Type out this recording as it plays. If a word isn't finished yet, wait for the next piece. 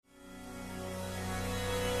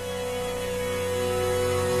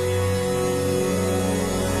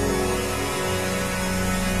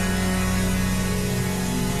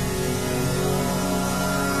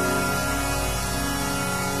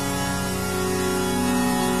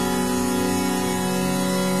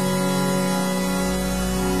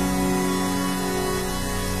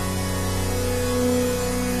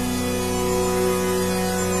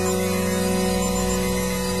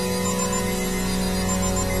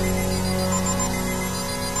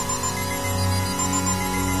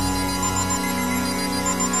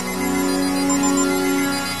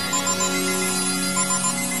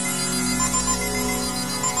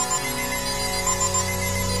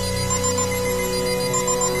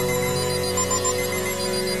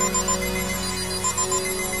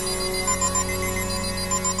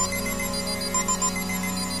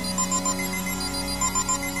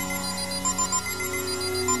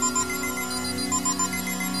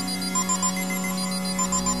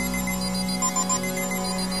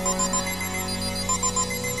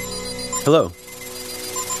Hello.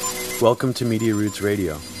 Welcome to Media Roots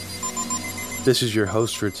Radio. This is your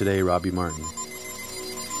host for today, Robbie Martin.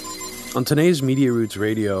 On today's Media Roots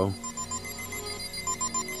Radio,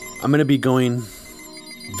 I'm going to be going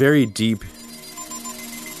very deep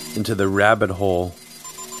into the rabbit hole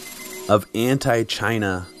of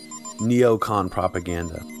anti-China neocon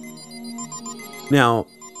propaganda. Now,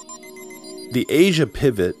 the Asia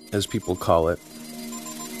pivot, as people call it,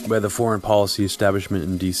 by the foreign policy establishment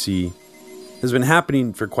in D.C., has been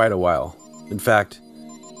happening for quite a while. In fact,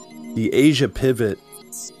 the Asia pivot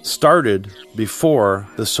started before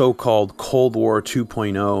the so-called Cold War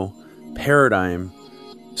 2.0 paradigm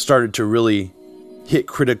started to really hit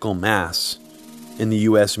critical mass in the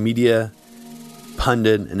U.S. media,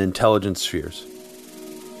 pundit, and intelligence spheres.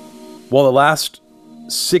 While the last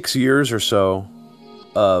 6 years or so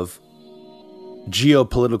of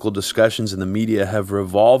geopolitical discussions in the media have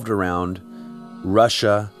revolved around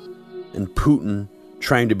Russia and Putin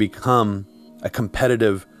trying to become a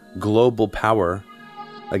competitive global power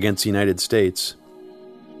against the United States,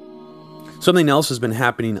 something else has been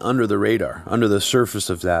happening under the radar, under the surface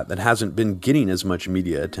of that hasn't been getting as much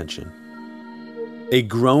media attention. A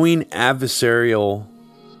growing adversarial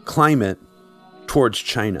climate towards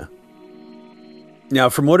China. Now,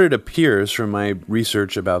 from what it appears from my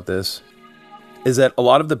research about this, is that a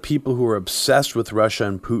lot of the people who are obsessed with Russia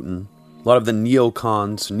and Putin, a lot of the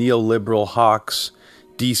neocons, neoliberal hawks,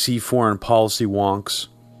 DC foreign policy wonks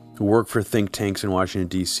who work for think tanks in Washington,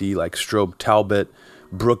 D.C., like Strobe Talbott,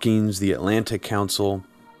 Brookings, the Atlantic Council,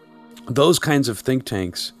 those kinds of think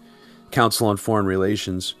tanks, Council on Foreign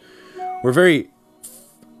Relations,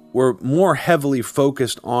 were more heavily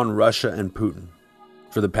focused on Russia and Putin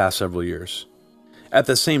for the past several years. At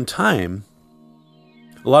the same time,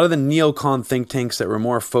 a lot of the neocon think tanks that were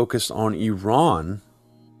more focused on Iran,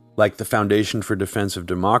 like the Foundation for Defense of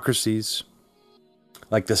Democracies,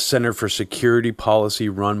 like the Center for Security Policy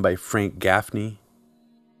run by Frank Gaffney,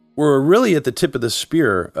 were really at the tip of the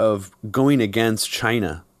spear of going against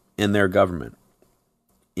China and their government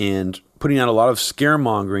and putting out a lot of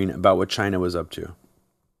scaremongering about what China was up to.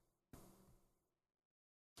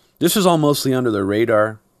 This was all mostly under the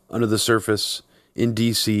radar, under the surface, in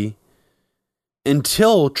D.C.,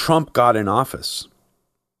 until Trump got in office.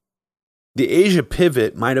 The Asia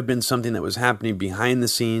pivot might have been something that was happening behind the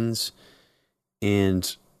scenes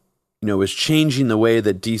and, was changing the way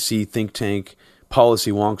that DC think tank policy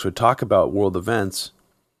wonks would talk about world events.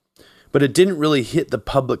 But it didn't really hit the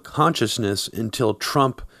public consciousness until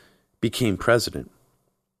Trump became president.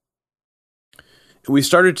 We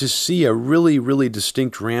started to see a really, really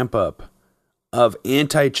distinct ramp up of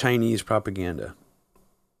anti-Chinese propaganda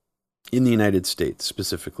in the United States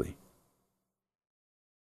specifically.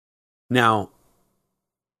 Now,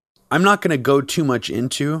 I'm not going to go too much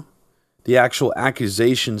into the actual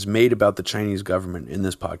accusations made about the Chinese government in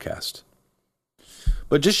this podcast.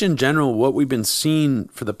 But just in general, what we've been seeing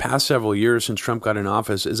for the past several years since Trump got in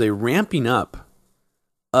office is a ramping up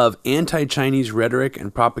of anti-Chinese rhetoric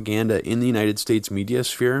and propaganda in the United States media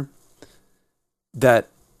sphere that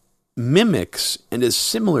mimics and is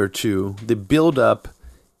similar to the buildup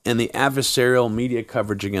and the adversarial media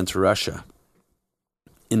coverage against Russia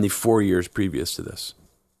in the 4 years previous to this.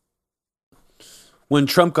 When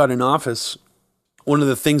Trump got in office, one of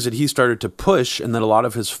the things that he started to push and that a lot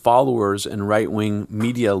of his followers and right-wing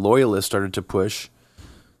media loyalists started to push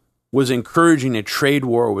was encouraging a trade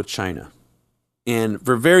war with China. And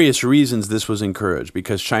for various reasons, this was encouraged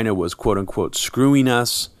because China was, quote-unquote, screwing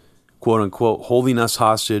us, quote-unquote, holding us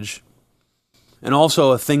hostage. And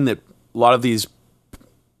also a thing that a lot of these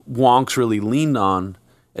wonks really leaned on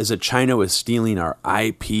is that China was stealing our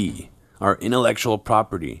IP, our intellectual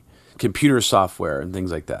property, computer software, and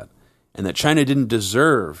things like that. And that China didn't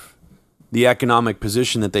deserve the economic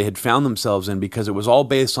position that they had found themselves in because it was all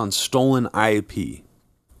based on stolen IP.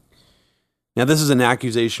 Now, this is an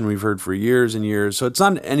accusation we've heard for years and years, so it's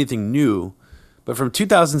not anything new. But from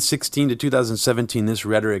 2016 to 2017, this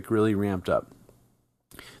rhetoric really ramped up.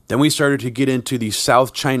 Then we started to get into the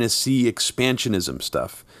South China Sea expansionism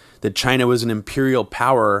stuff, that China was an imperial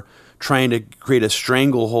power trying to create a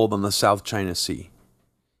stranglehold on the South China Sea.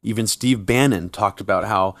 Even Steve Bannon talked about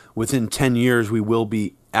how within 10 years we will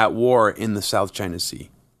be at war in the South China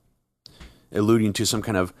Sea, alluding to some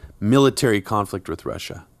kind of military conflict with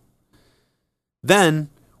Russia.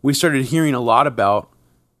 Then we started hearing a lot about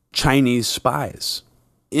Chinese spies,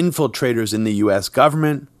 infiltrators in the U.S.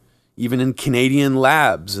 government, even in Canadian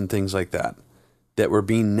labs and things like that, that were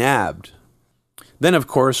being nabbed. Then, of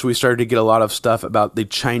course, we started to get a lot of stuff about the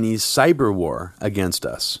Chinese cyber war against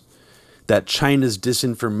us, that China's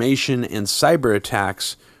disinformation and cyber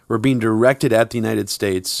attacks were being directed at the United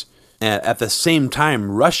States. At the same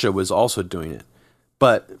time, Russia was also doing it.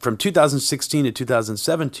 But from 2016 to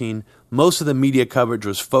 2017, most of the media coverage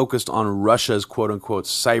was focused on Russia's quote-unquote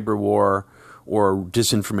cyber war or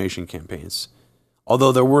disinformation campaigns,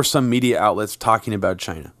 although there were some media outlets talking about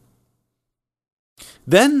China.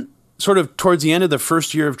 Then, sort of towards the end of the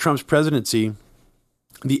first year of Trump's presidency,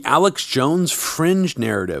 the Alex Jones fringe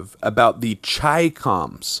narrative about the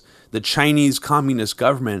Chi-Coms, the Chinese Communist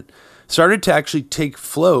government, started to actually take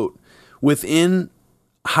float within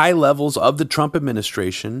high levels of the Trump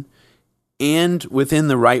administration and within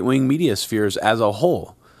the right-wing media spheres as a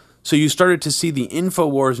whole. So you started to see the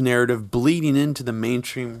InfoWars narrative bleeding into the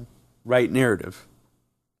mainstream right narrative.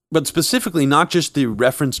 But specifically, not just the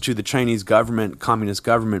reference to the Chinese government, communist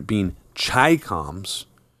government being Chi-Coms,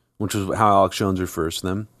 which is how Alex Jones refers to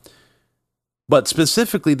them, but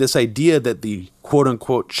specifically this idea that the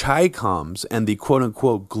quote-unquote Chi-Coms and the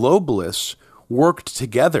quote-unquote globalists worked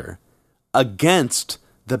together against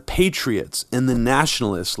the patriots and the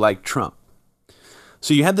nationalists like Trump.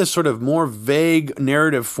 So you had this sort of more vague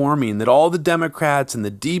narrative forming that all the Democrats and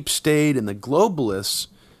the deep state and the globalists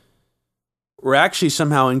were actually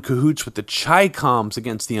somehow in cahoots with the Chi-Coms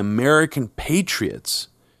against the American patriots.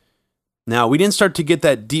 Now, we didn't start to get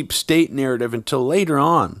that deep state narrative until later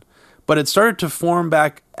on, but it started to form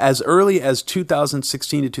back as early as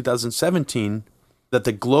 2016 to 2017 that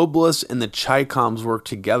the globalists and the Chi-Coms worked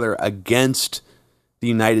together against the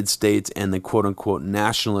United States and the quote-unquote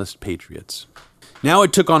nationalist patriots. Now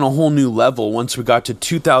it took on a whole new level once we got to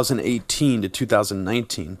 2018 to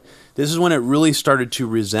 2019. This is when it really started to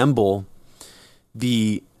resemble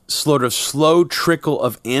the sort of slow trickle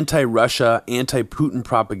of anti-Russia, anti-Putin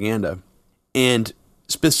propaganda. And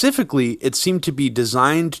specifically, it seemed to be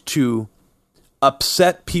designed to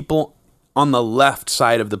upset people on the left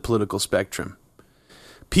side of the political spectrum.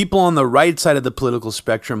 People on the right side of the political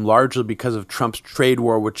spectrum, largely because of Trump's trade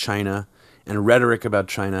war with China and rhetoric about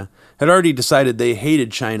China, had already decided they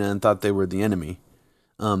hated China and thought they were the enemy.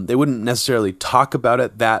 They wouldn't necessarily talk about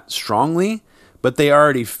it that strongly, but they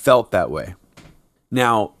already felt that way.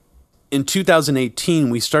 Now, in 2018,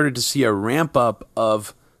 we started to see a ramp up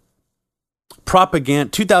of propaganda.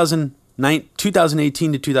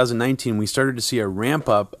 2018 to 2019, we started to see a ramp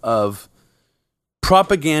up of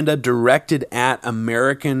propaganda directed at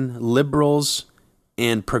American liberals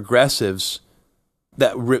and progressives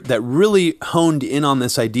that really honed in on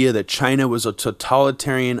this idea that China was a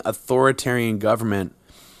totalitarian, authoritarian government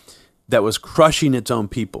that was crushing its own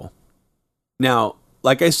people. Now,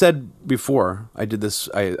 like I said before,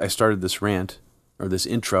 I started this rant, or this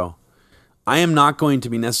intro, I am not going to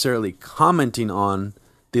be necessarily commenting on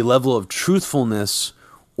the level of truthfulness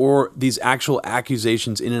or these actual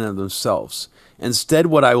accusations in and of themselves. Instead,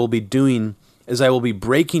 what I will be doing is I will be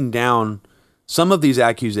breaking down some of these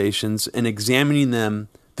accusations and examining them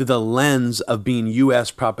through the lens of being U.S.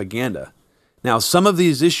 propaganda. Now, some of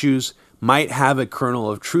these issues might have a kernel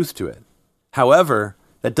of truth to it. However,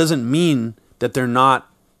 that doesn't mean that they're not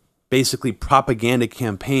basically propaganda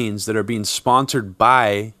campaigns that are being sponsored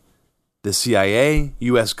by the CIA,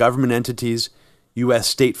 U.S. government entities, U.S.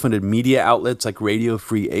 state-funded media outlets like Radio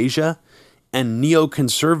Free Asia, and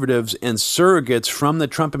neoconservatives and surrogates from the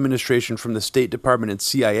Trump administration, from the State Department and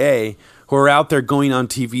CIA, who are out there going on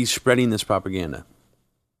TV spreading this propaganda.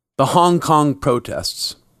 The Hong Kong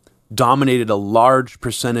protests dominated a large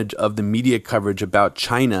percentage of the media coverage about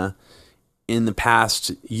China in the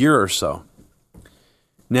past year or so.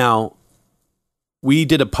 Now, we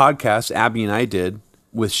did a podcast, Abby and I did,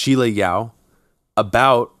 with Sheila Yao,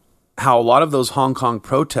 about how a lot of those Hong Kong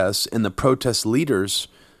protests and the protest leaders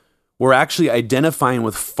were actually identifying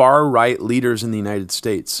with far-right leaders in the United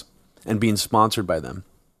States and being sponsored by them.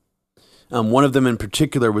 One of them in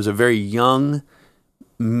particular was a very young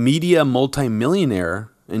media multimillionaire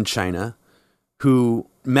in China who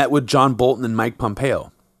met with John Bolton and Mike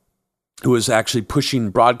Pompeo, who was actually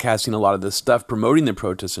broadcasting a lot of this stuff, promoting the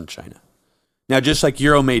protests in China. Now, just like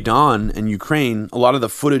Euromaidan and Ukraine, a lot of the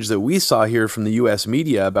footage that we saw here from the U.S.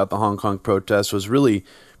 media about the Hong Kong protests was really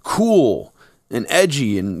cool and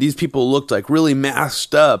edgy, and these people looked like really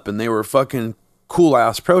masked up, and they were fucking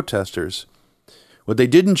cool-ass protesters. What they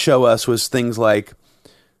didn't show us was things like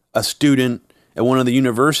a student at one of the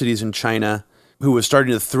universities in China who was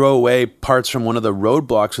starting to throw away parts from one of the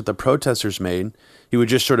roadblocks that the protesters made. He was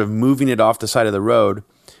just sort of moving it off the side of the road.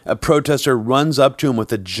 A protester runs up to him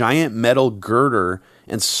with a giant metal girder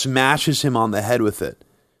and smashes him on the head with it.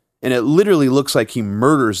 And it literally looks like he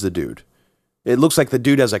murders the dude. It looks like the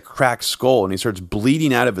dude has a cracked skull and he starts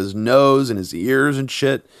bleeding out of his nose and his ears and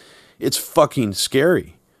shit. It's fucking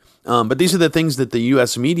scary. But these are the things that the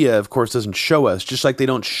U.S. media, of course, doesn't show us, just like they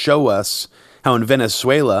don't show us how in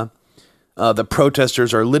Venezuela, the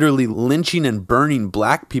protesters are literally lynching and burning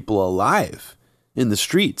black people alive in the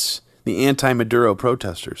streets, the anti-Maduro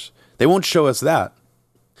protesters. They won't show us that.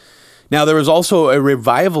 Now, there was also a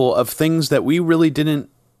revival of things that we really didn't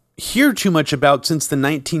hear too much about since the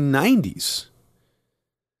 1990s.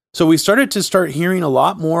 So we started hearing a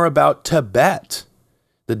lot more about Tibet,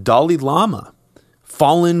 the Dalai Lama,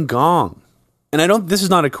 Falun Gong. And this is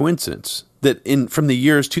not a coincidence that from the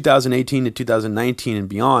years 2018 to 2019 and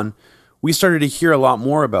beyond, we started to hear a lot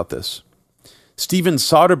more about this. Steven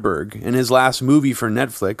Soderbergh, in his last movie for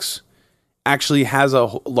Netflix, actually has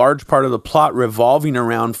a large part of the plot revolving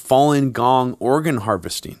around Falun Gong organ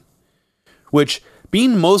harvesting, which,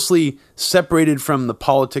 being mostly separated from the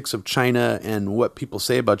politics of China and what people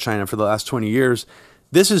say about China for the last 20 years,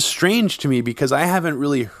 this is strange to me because I haven't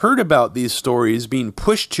really heard about these stories being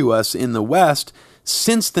pushed to us in the West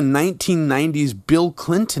since the 1990s Bill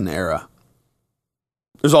Clinton era.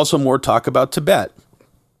 There's also more talk about Tibet.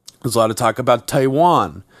 There's a lot of talk about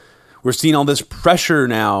Taiwan. We're seeing all this pressure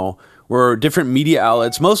now where different media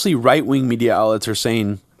outlets, mostly right-wing media outlets, are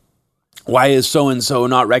saying, why is so-and-so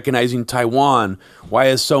not recognizing Taiwan? Why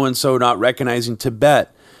is so-and-so not recognizing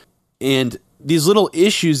Tibet? And these little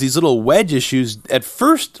issues, these little wedge issues, at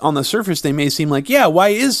first, on the surface, they may seem like, yeah, why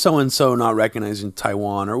is so-and-so not recognizing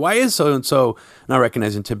Taiwan? Or why is so-and-so not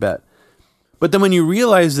recognizing Tibet? But then when you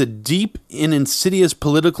realize the deep and insidious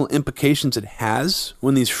political implications it has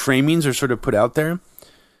when these framings are sort of put out there,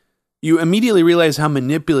 you immediately realize how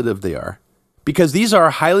manipulative they are. Because these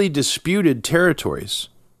are highly disputed territories.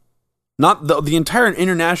 Not the entire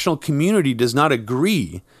international community does not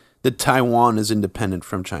agree that Taiwan is independent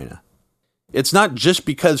from China. It's not just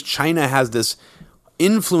because China has this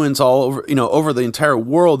influence all over, over the entire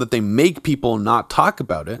world that they make people not talk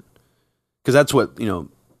about it, because that's what,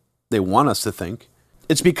 they want us to think.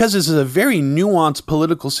 It's because this is a very nuanced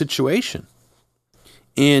political situation.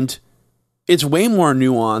 And it's way more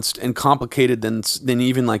nuanced and complicated than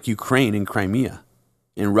even like Ukraine and Crimea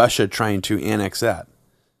and Russia trying to annex that.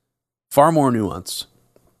 Far more nuance.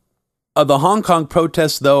 The Hong Kong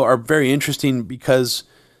protests, though, are very interesting because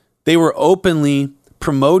they were openly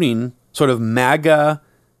promoting sort of MAGA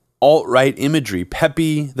alt-right imagery.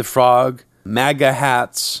 Pepe the Frog, MAGA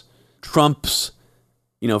hats, Trump's,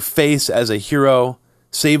 face as a hero,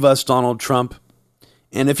 save us, Donald Trump.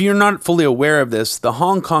 And if you're not fully aware of this, the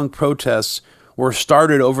Hong Kong protests were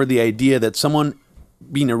started over the idea that someone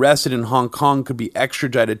being arrested in Hong Kong could be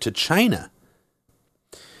extradited to China.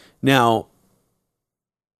 Now,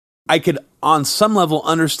 I could, on some level,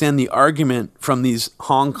 understand the argument from these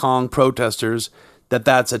Hong Kong protesters that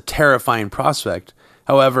that's a terrifying prospect.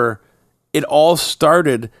 However, it all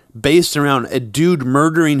started based around a dude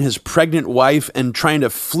murdering his pregnant wife and trying to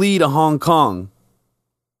flee to Hong Kong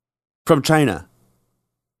from China.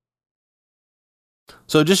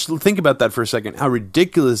 So just think about that for a second, how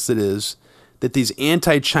ridiculous it is that these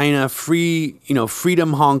anti-China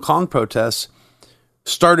freedom Hong Kong protests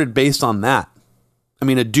started based on that. I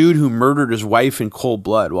mean, a dude who murdered his wife in cold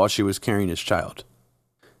blood while she was carrying his child.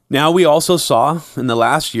 Now, we also saw in the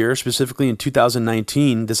last year, specifically in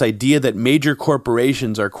 2019, this idea that major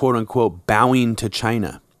corporations are quote-unquote bowing to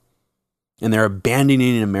China and they're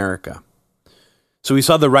abandoning America. So we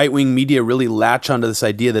saw the right-wing media really latch onto this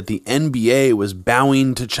idea that the NBA was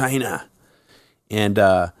bowing to China. And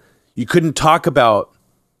you couldn't talk about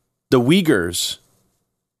the Uyghurs,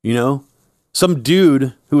 Some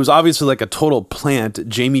dude who was obviously like a total plant,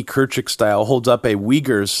 Jamie Kirchick style, holds up a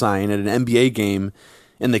Uyghurs sign at an NBA game,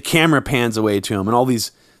 and the camera pans away to him, and all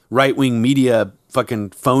these right-wing media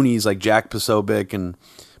fucking phonies like Jack Posobiec and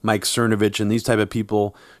Mike Cernovich and these type of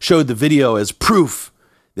people showed the video as proof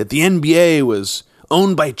that the NBA was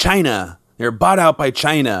owned by China. They're bought out by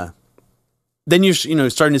China. Then you're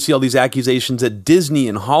starting to see all these accusations that Disney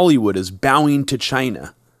and Hollywood is bowing to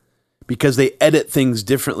China because they edit things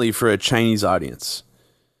differently for a Chinese audience.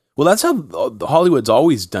 Well, that's how Hollywood's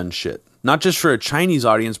always done shit. Not just for a Chinese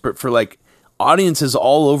audience, but for like audiences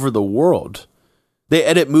all over the world. They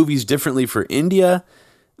edit movies differently for India.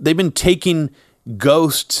 They've been taking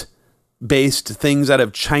ghost-based things out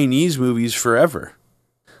of Chinese movies forever.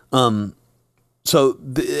 To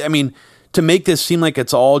make this seem like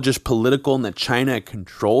it's all just political and that China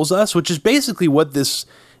controls us, which is basically what this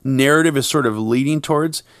narrative is sort of leading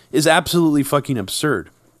towards, is absolutely fucking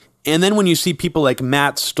absurd. And then when you see people like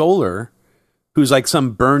Matt Stoller, who's like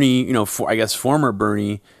some Bernie, former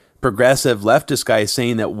Bernie, progressive leftist guy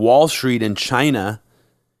saying that Wall Street and China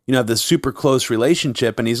have this super close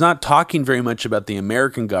relationship, and he's not talking very much about the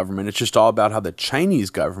American government. It's just all about how the Chinese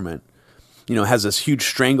government, has this huge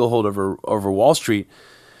stranglehold over Wall Street.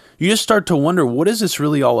 You just start to wonder, what is this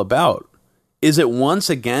really all about? Is it once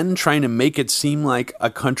again trying to make it seem like a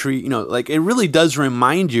country, like it really does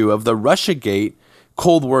remind you of the Russiagate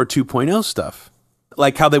Cold War 2.0 stuff.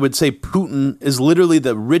 Like how they would say Putin is literally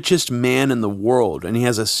the richest man in the world, and he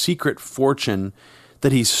has a secret fortune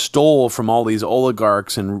that he stole from all these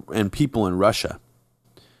oligarchs and people in Russia.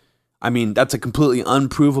 I mean, that's a completely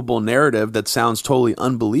unprovable narrative that sounds totally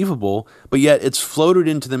unbelievable, but yet it's floated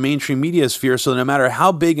into the mainstream media sphere, so no matter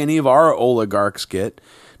how big any of our oligarchs get,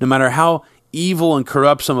 no matter how evil and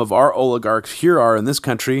corrupt some of our oligarchs here are in this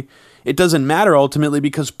country, it doesn't matter ultimately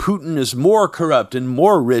because Putin is more corrupt and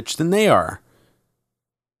more rich than they are.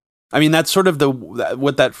 I mean, that's sort of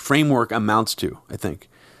what that framework amounts to, I think.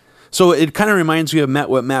 So it kind of reminds me of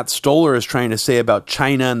what Matt Stoller is trying to say about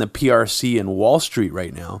China and the PRC and Wall Street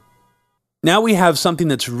right now. Now we have something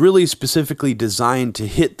that's really specifically designed to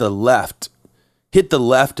hit the left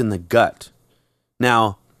in the gut.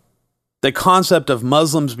 Now, the concept of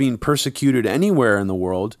Muslims being persecuted anywhere in the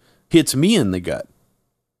world hits me in the gut.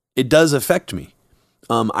 It does affect me.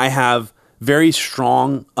 I have very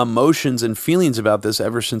strong emotions and feelings about this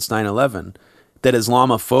ever since 9/11. That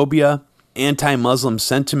Islamophobia, anti-Muslim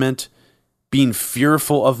sentiment, being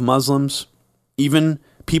fearful of Muslims, even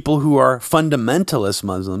people who are fundamentalist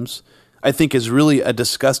Muslims, I think is really a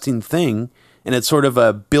disgusting thing, and it's sort of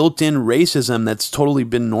a built-in racism that's totally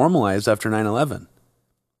been normalized after 9/11.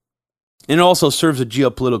 And it also serves a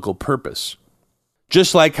geopolitical purpose.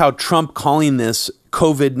 Just like how Trump calling this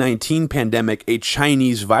COVID-19 pandemic a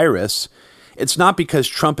Chinese virus, it's not because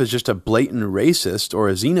Trump is just a blatant racist or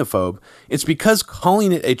a xenophobe. It's because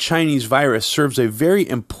calling it a Chinese virus serves a very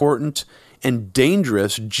important and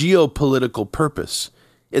dangerous geopolitical purpose.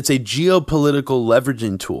 It's a geopolitical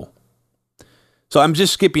leveraging tool. So I'm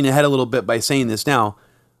just skipping ahead a little bit by saying this now.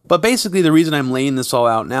 But basically the reason I'm laying this all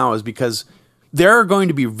out now is because there are going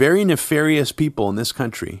to be very nefarious people in this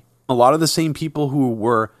country. A lot of the same people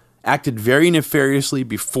who acted very nefariously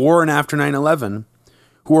before and after 9/11,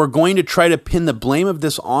 who are going to try to pin the blame of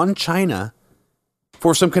this on China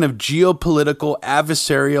for some kind of geopolitical,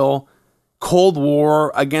 adversarial, Cold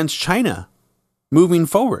War against China moving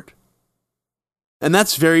forward. And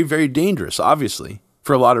that's very, very dangerous, obviously,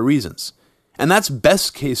 for a lot of reasons. And that's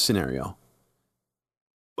best case scenario.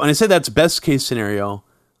 When I say that's best case scenario,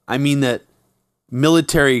 I mean that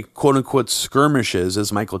military, quote-unquote, skirmishes,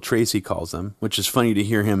 as Michael Tracy calls them, which is funny to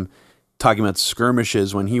hear him talking about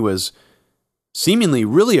skirmishes when he was seemingly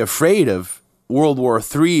really afraid of World War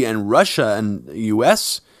III and Russia and the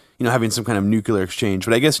U.S., having some kind of nuclear exchange.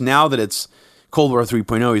 But I guess now that it's Cold War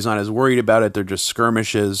 3.0, he's not as worried about it. They're just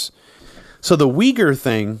skirmishes. So the Uyghur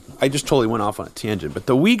thing, I just totally went off on a tangent, but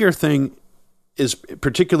the Uyghur thing is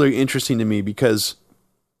particularly interesting to me because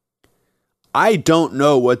I don't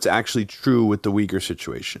know what's actually true with the Uyghur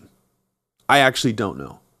situation. I actually don't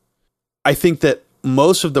know. I think that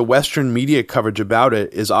most of the Western media coverage about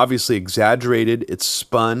it is obviously exaggerated. It's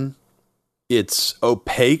spun. It's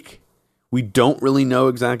opaque. We don't really know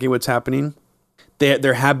exactly what's happening.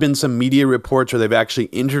 There have been some media reports where they've actually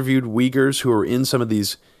interviewed Uyghurs who are in some of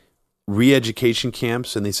these re-education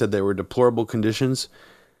camps, and they said they were deplorable conditions.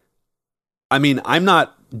 I mean, I'm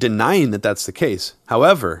not denying that that's the case.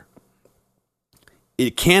 However,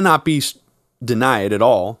 it cannot be denied at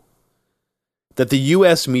all that the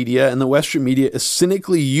U.S. media and the Western media is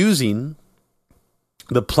cynically using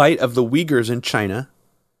the plight of the Uyghurs in China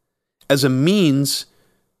as a means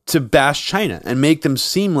to bash China and make them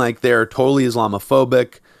seem like they're totally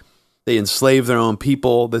Islamophobic. They enslave their own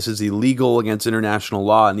people. This is illegal against international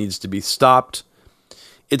law. It needs to be stopped.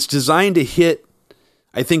 It's designed to hit,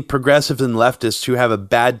 I think, progressives and leftists who have a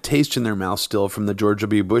bad taste in their mouth still from the George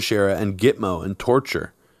W. Bush era and Gitmo and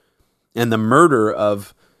torture and the murder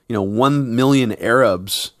of 1 million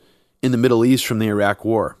Arabs in the Middle East from the Iraq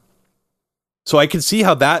War. So I can see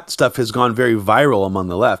how that stuff has gone very viral among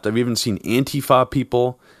the left. I've even seen Antifa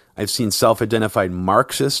people. I've seen self-identified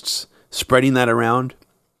Marxists spreading that around.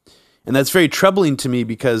 And that's very troubling to me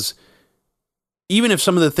because even if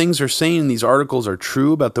some of the things they're saying in these articles are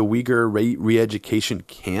true about the Uyghur re-education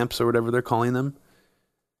camps or whatever they're calling them,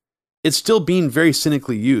 it's still being very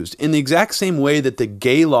cynically used in the exact same way that the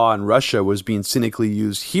gay law in Russia was being cynically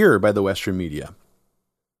used here by the Western media.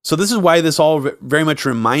 So this is why this all very much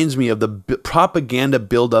reminds me of the propaganda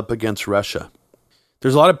buildup against Russia.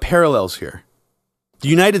 There's a lot of parallels here. The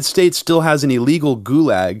United States still has an illegal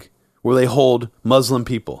gulag where they hold Muslim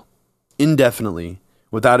people indefinitely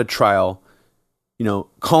without a trial,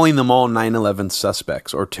 calling them all 9/11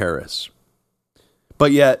 suspects or terrorists.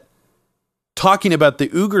 But yet, talking about the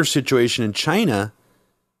Uyghur situation in China,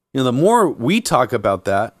 the more we talk about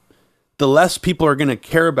that, the less people are going to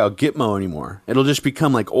care about Gitmo anymore. It'll just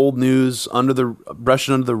become like old news,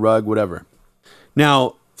 brushing under the rug, whatever.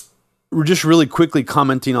 Now, we're just really quickly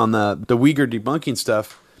commenting on the Uyghur debunking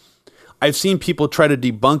stuff. I've seen people try to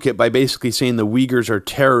debunk it by basically saying the Uyghurs are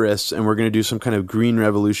terrorists and we're going to do some kind of green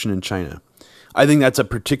revolution in China. I think that's a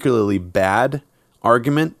particularly bad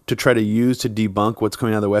argument to try to use to debunk what's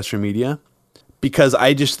coming out of the Western media, because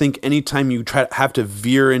I just think anytime you have to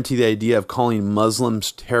veer into the idea of calling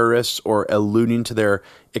Muslims terrorists or alluding to their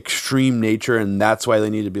extreme nature and that's why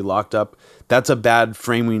they need to be locked up, that's a bad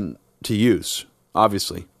framing to use,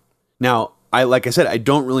 obviously. Now, like I said, I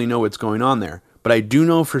don't really know what's going on there, but I do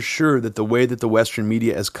know for sure that the way that the Western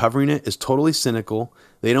media is covering it is totally cynical.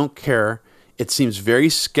 They don't care. It seems very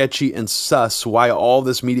sketchy and sus why all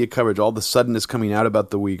this media coverage all of a sudden is coming out about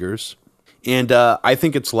the Uyghurs. And I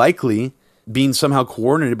think it's likely being somehow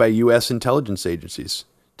coordinated by U.S. intelligence agencies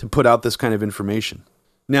to put out this kind of information.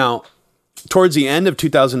 Now, towards the end of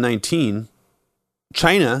 2019,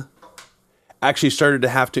 China actually started to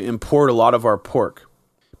have to import a lot of our pork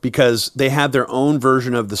because they had their own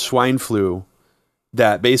version of the swine flu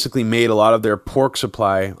that basically made a lot of their pork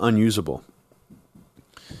supply unusable.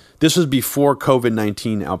 This was before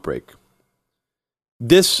COVID-19 outbreak.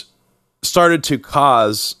 This started to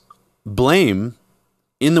cause blame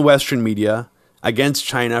in the Western media against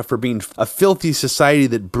China for being a filthy society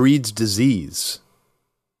that breeds disease.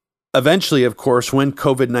 Eventually, of course, when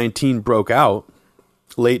COVID-19 broke out,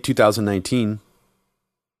 late 2019,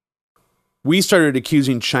 we started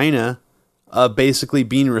accusing China of basically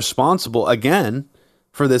being responsible again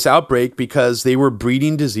for this outbreak because they were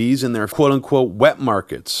breeding disease in their quote-unquote wet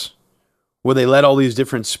markets, where they let all these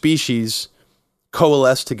different species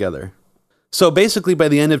coalesce together. So basically, by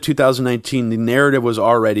the end of 2019, the narrative was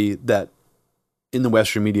already that in the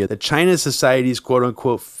Western media, that China's society's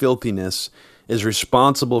quote-unquote filthiness is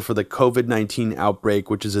responsible for the COVID-19 outbreak,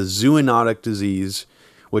 which is a zoonotic disease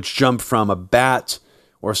which jumped from a bat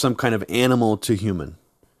or some kind of animal to human.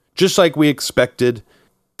 Just like we expected,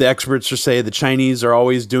 the experts say the Chinese are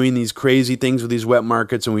always doing these crazy things with these wet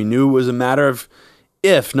markets, and we knew it was a matter of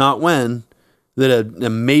if, not when, that a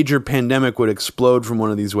major pandemic would explode from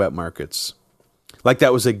one of these wet markets. Like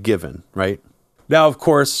that was a given, right? Now, of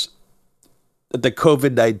course, the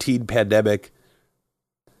COVID-19 pandemic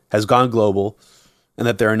has gone global and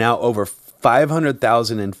that there are now over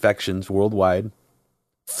 500,000 infections worldwide,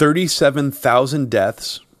 37,000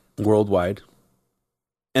 deaths worldwide,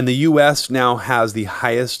 and the U.S. now has the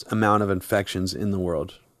highest amount of infections in the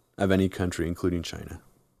world of any country, including China.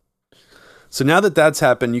 So now that that's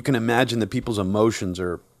happened, you can imagine that people's emotions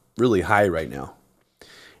are really high right now.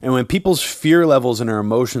 And when people's fear levels and their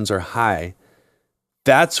emotions are high,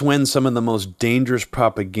 that's when some of the most dangerous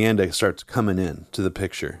propaganda starts coming in to the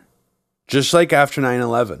picture. Just like after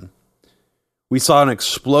 9/11, we saw an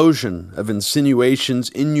explosion of insinuations,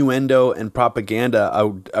 innuendo, and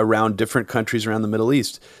propaganda around different countries around the Middle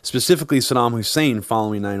East, specifically Saddam Hussein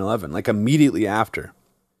following 9/11, like immediately after.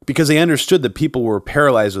 Because they understood that people were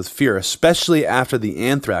paralyzed with fear, especially after the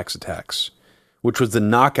anthrax attacks, which was the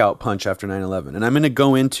knockout punch after 9/11. And I'm going to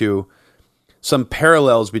go into some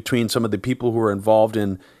parallels between some of the people who were involved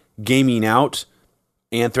in gaming out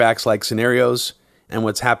anthrax-like scenarios and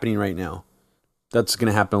what's happening right now. That's going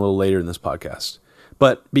to happen a little later in this podcast.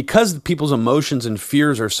 But because people's emotions and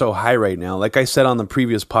fears are so high right now, like I said on the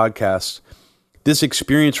previous podcast, this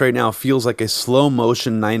experience right now feels like a slow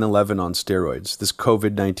motion 9/11 on steroids, this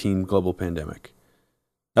COVID-19 global pandemic.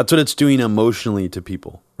 That's what it's doing emotionally to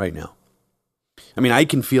people right now. I mean, I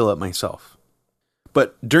can feel it myself.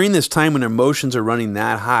 But during this time when emotions are running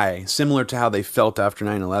that high, similar to how they felt after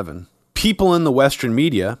 9/11, people in the Western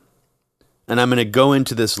media, and I'm going to go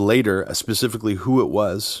into this later, specifically who it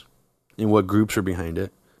was and what groups are behind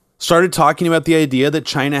it, started talking about the idea that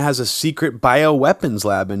China has a secret bioweapons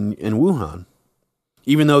lab in Wuhan,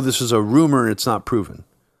 even though this is a rumor and it's not proven.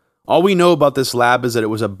 All we know about this lab is that it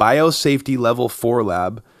was a biosafety level 4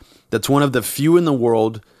 lab that's one of the few in the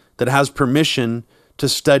world that has permission to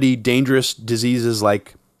study dangerous diseases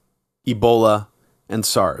like Ebola and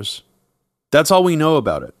SARS. That's all we know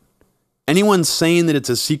about it. Anyone saying that it's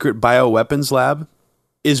a secret bioweapons lab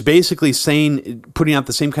is basically putting out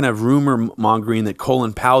the same kind of rumor mongering that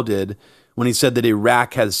Colin Powell did when he said that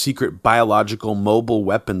Iraq has secret biological mobile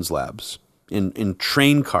weapons labs in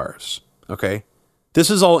train cars, okay? This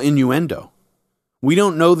is all innuendo. We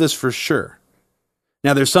don't know this for sure.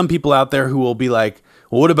 Now, there's some people out there who will be like,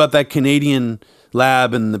 well, what about that Canadian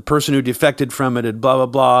lab and the person who defected from it and blah, blah,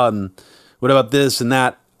 blah. And what about this and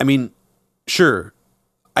that? I mean, sure,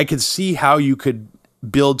 I could see how you could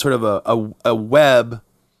build sort of a web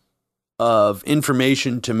of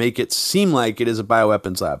information to make it seem like it is a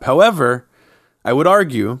bioweapons lab. However, I would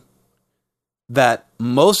argue that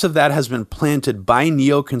most of that has been planted by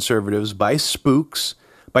neoconservatives, by spooks,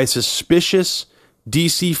 by suspicious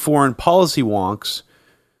DC foreign policy wonks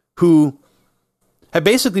who have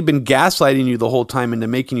basically been gaslighting you the whole time into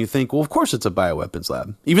making you think, well, of course it's a bioweapons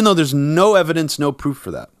lab, even though there's no evidence, no proof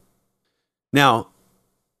for that. Now,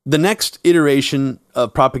 the next iteration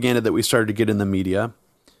of propaganda that we started to get in the media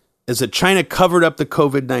is that China covered up the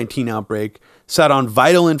COVID-19 outbreak, sat on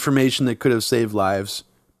vital information that could have saved lives.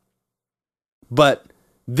 But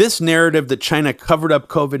this narrative that China covered up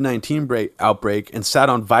COVID-19 outbreak and sat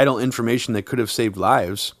on vital information that could have saved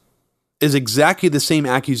lives is exactly the same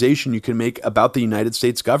accusation you can make about the United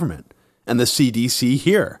States government and the CDC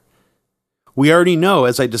here. We already know,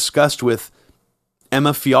 as I discussed with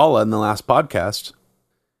Emma Fiala in the last podcast,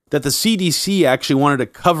 that the CDC actually wanted to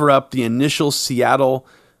cover up the initial Seattle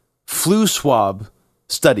flu swab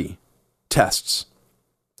study tests.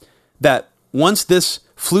 That once this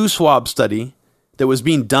flu swab study that was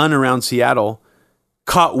being done around Seattle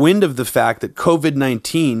caught wind of the fact that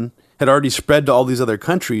COVID-19 had already spread to all these other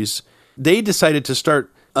countries, they decided to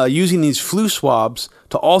start using these flu swabs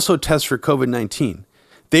to also test for COVID-19.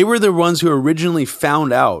 They were the ones who originally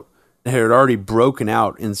found out that it had already broken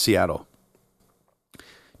out in Seattle.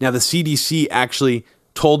 Now, the CDC actually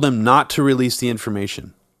told them not to release the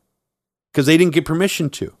information because they didn't get permission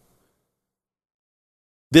to.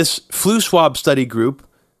 This flu swab study group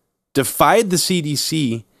defied the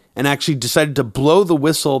CDC and actually decided to blow the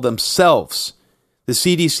whistle themselves. The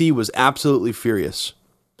CDC was absolutely furious.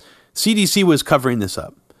 CDC was covering this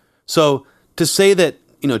up. So to say that,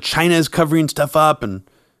 China is covering stuff up and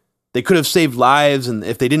they could have saved lives and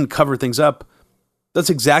if they didn't cover things up, that's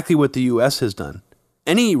exactly what the US has done.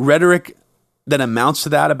 Any rhetoric that amounts to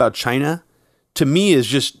that about China, to me, is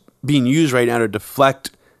just being used right now to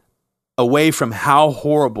deflect away from how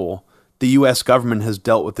horrible the U.S. government has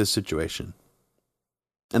dealt with this situation.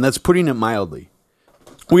 And that's putting it mildly.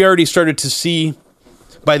 We already started to see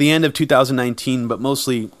by the end of 2019, but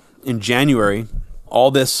mostly in January,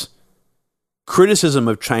 all this criticism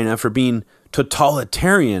of China for being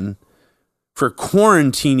totalitarian, for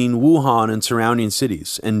quarantining Wuhan and surrounding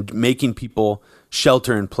cities and making people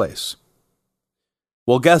shelter in place.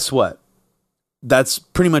 Well, guess what? That's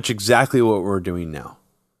pretty much exactly what we're doing now.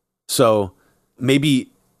 So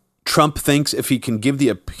maybe Trump thinks if he can give the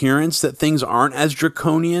appearance that things aren't as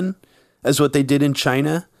draconian as what they did in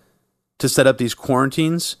China to set up these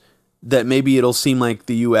quarantines, that maybe it'll seem like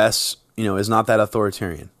the U.S., is not that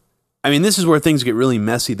authoritarian. I mean, this is where things get really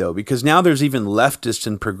messy, though, because now there's even leftists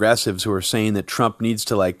and progressives who are saying that Trump needs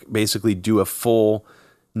to, basically do a full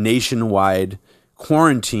nationwide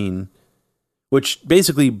quarantine, which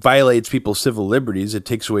basically violates people's civil liberties. It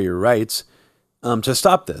takes away your rights to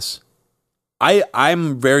stop this.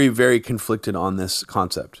 I'm very, very conflicted on this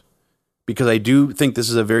concept because I do think this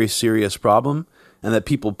is a very serious problem and that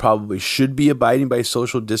people probably should be abiding by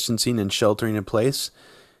social distancing and sheltering in place.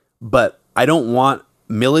 But I don't want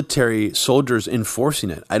military soldiers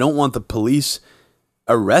enforcing it. I don't want the police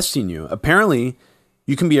arresting you. Apparently,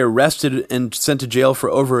 you can be arrested and sent to jail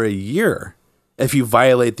for over a year if you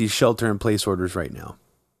violate these shelter-in-place orders right now.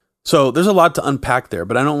 So there's a lot to unpack there,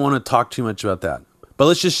 but I don't want to talk too much about that. But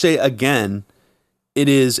let's just say, again, it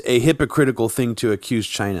is a hypocritical thing to accuse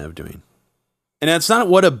China of doing. And it's not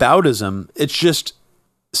whataboutism. It's just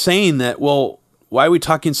saying that, well, why are we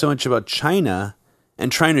talking so much about China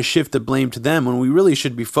and trying to shift the blame to them when we really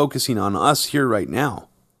should be focusing on us here right now?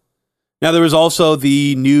 Now, there was also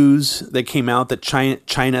the news that came out that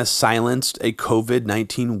China silenced a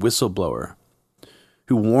COVID-19 whistleblower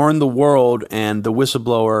who warned the world, and the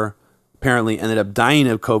whistleblower apparently ended up dying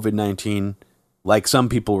of COVID-19, like some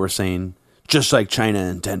people were saying, just like China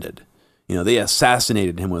intended. They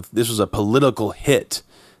assassinated him this was a political hit.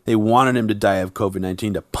 They wanted him to die of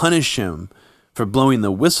COVID-19 to punish him for blowing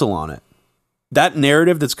the whistle on it. That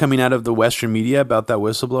narrative that's coming out of the Western media about that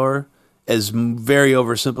whistleblower is very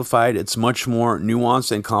oversimplified. It's much more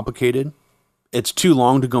nuanced and complicated. It's too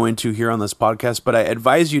long to go into here on this podcast, but I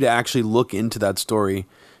advise you to actually look into that story,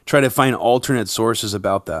 try to find alternate sources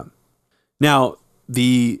about that. Now,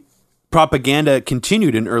 the propaganda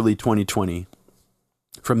continued in early 2020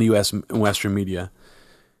 from the U.S. and Western media.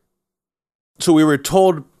 So we were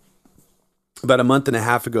told about a month and a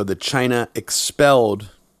half ago that China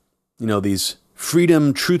expelled, these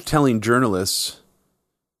freedom truth-telling journalists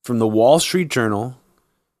from the Wall Street Journal,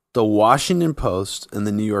 the Washington Post, and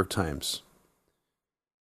the New York Times.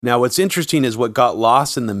 Now, what's interesting is what got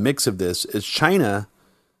lost in the mix of this is China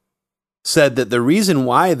said that the reason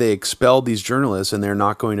why they expelled these journalists and they're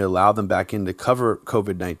not going to allow them back in to cover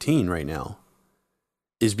COVID-19 right now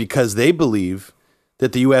is because they believe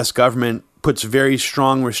that the U.S. government puts very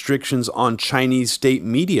strong restrictions on Chinese state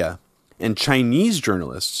media and Chinese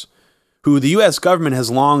journalists, who the U.S. government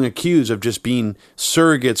has long accused of just being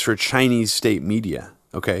surrogates for Chinese state media,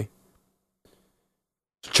 okay?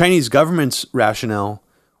 Chinese government's rationale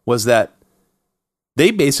was that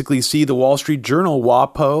they basically see the Wall Street Journal,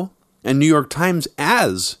 WAPO, and New York Times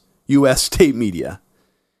as U.S. state media.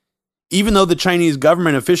 Even though the Chinese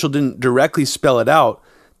government official didn't directly spell it out,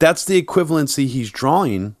 that's the equivalency he's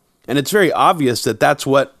drawing, and it's very obvious that that's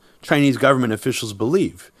what Chinese government officials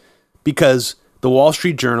believe, because the Wall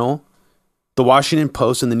Street Journal, the Washington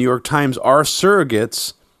Post, and the New York Times are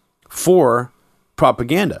surrogates for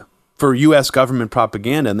propaganda, for U.S. government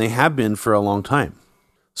propaganda, and they have been for a long time.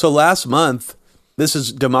 So last month, this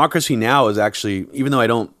is Democracy Now! Is actually, even though I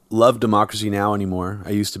don't love Democracy Now! Anymore, I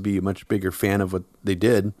used to be a much bigger fan of what they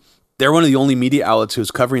did, they're one of the only media outlets who's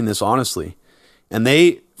covering this honestly. And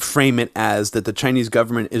they frame it as that the Chinese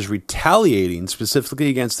government is retaliating specifically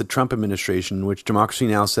against the Trump administration, which Democracy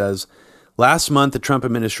Now! Says, last month, the Trump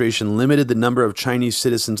administration limited the number of Chinese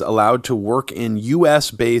citizens allowed to work in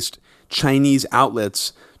U.S.-based Chinese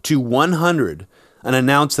outlets to 100 and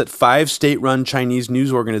announced that 5 state-run Chinese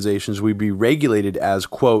news organizations would be regulated as,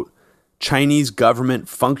 quote, Chinese government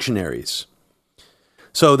functionaries.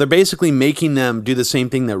 So they're basically making them do the same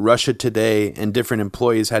thing that Russia Today and different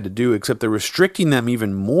employees had to do, except they're restricting them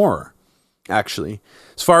even more, actually.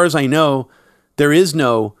 As far as I know, there is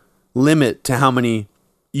no limit to how many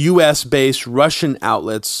U.S.-based Russian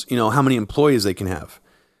outlets, how many employees they can have.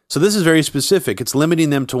 So this is very specific. It's limiting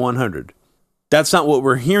them to 100. That's not what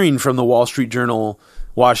we're hearing from the Wall Street Journal,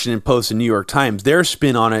 Washington Post, and New York Times. Their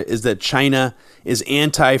spin on it is that China is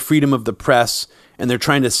anti-freedom of the press and they're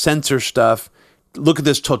trying to censor stuff. Look at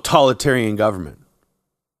this totalitarian government.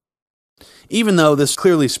 Even though this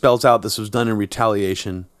clearly spells out this was done in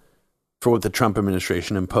retaliation for what the Trump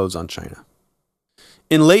administration imposed on China.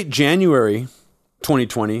 In late January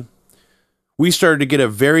 2020, we started to get a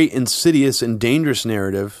very insidious and dangerous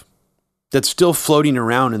narrative that's still floating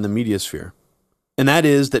around in the media sphere. And that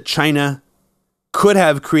is that China could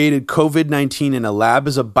have created COVID-19 in a lab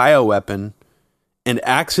as a bioweapon and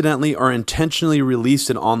accidentally or intentionally released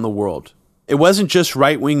it on the world. It wasn't just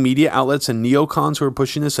right-wing media outlets and neocons who were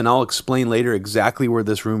pushing this, and I'll explain later exactly where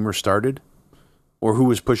this rumor started or who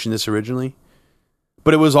was pushing this originally.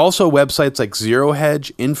 But it was also websites like Zero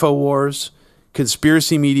Hedge, InfoWars,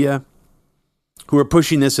 Conspiracy Media, who were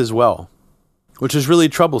pushing this as well, which is really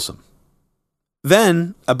troublesome.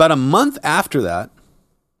 Then, about a month after that,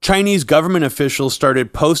 Chinese government officials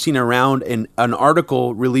started posting around an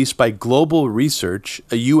article released by Global Research,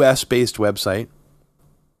 a US-based website,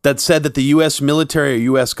 that said that the U.S. military or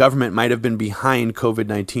U.S. government might have been behind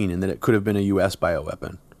COVID-19 and that it could have been a U.S.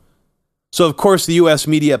 bioweapon. So, of course, the U.S.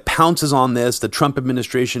 media pounces on this. The Trump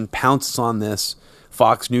administration pounces on this.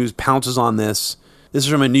 Fox News pounces on this. This is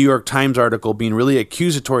from a New York Times article being really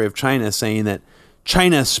accusatory of China, saying that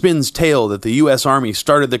China spins tale that the U.S. Army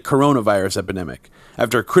started the coronavirus epidemic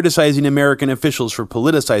after criticizing American officials for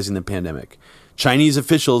politicizing the pandemic. Chinese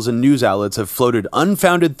officials and news outlets have floated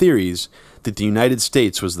unfounded theories that the United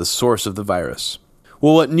States was the source of the virus.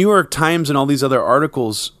 Well, what New York Times and all these other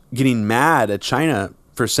articles getting mad at China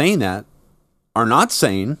for saying that are not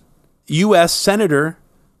saying, U.S. Senator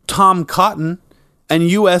Tom Cotton and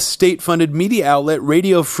U.S. state-funded media outlet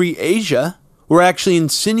Radio Free Asia were actually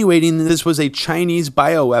insinuating that this was a Chinese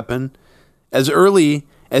bioweapon as early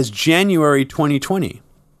as January 2020.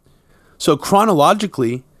 So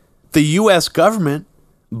chronologically, the U.S. government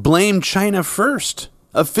blamed China first,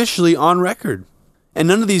 officially on record. And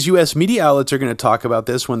none of these U.S. media outlets are going to talk about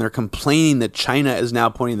this when they're complaining that China is now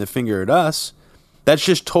pointing the finger at us. That's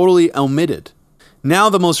just totally omitted. Now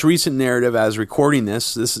the most recent narrative as recording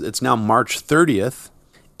this, it's now March 30th,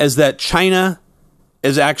 is that China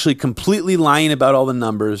is actually completely lying about all the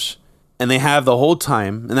numbers, and they have the whole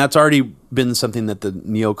time, and that's already been something that the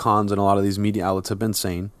neocons and a lot of these media outlets have been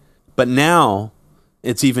saying. But now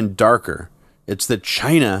it's even darker. It's that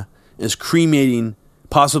China is cremating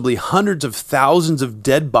possibly hundreds of thousands of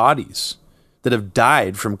dead bodies that have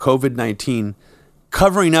died from COVID-19,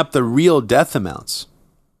 covering up the real death amounts.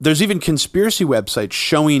 There's even conspiracy websites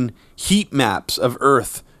showing heat maps of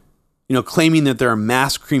Earth, claiming that there are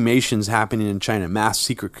mass cremations happening in China, mass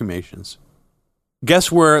secret cremations.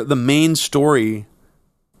 Guess where the main story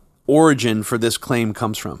origin for this claim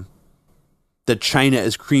comes from? that China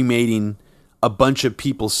is cremating a bunch of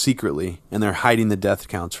people secretly and they're hiding the death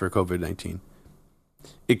counts for COVID-19.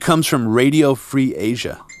 It comes from Radio Free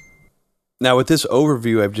Asia. Now, with this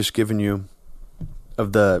overview I've just given you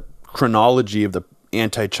of the chronology of the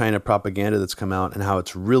anti-China propaganda that's come out and how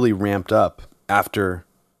it's really ramped up after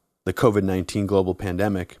the COVID-19 global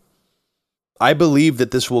pandemic, I believe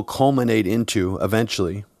that this will culminate into,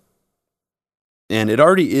 eventually, and it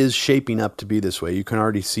already is shaping up to be this way. You can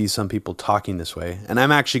already see some people talking this way. And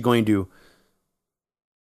I'm actually going to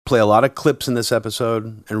play a lot of clips in this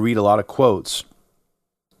episode and read a lot of quotes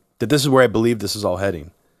that this is where I believe this is all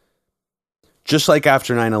heading. Just like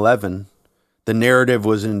after 9/11, the narrative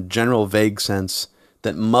was in general vague sense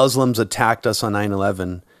that Muslims attacked us on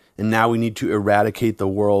 9/11, and now we need to eradicate the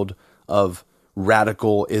world of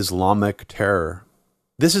radical Islamic terror.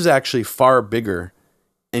 This is actually far bigger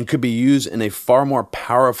and could be used in a far more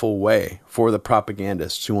powerful way for the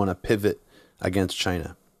propagandists who want to pivot against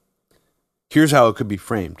China. Here's how it could be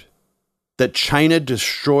framed: that China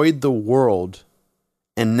destroyed the world,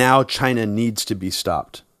 and now China needs to be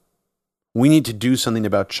stopped. We need to do something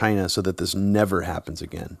about China so that this never happens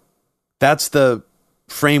again. That's the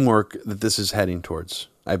framework that this is heading towards,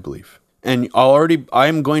 I believe. And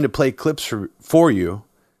I'm going to play clips for you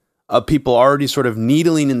of people already sort of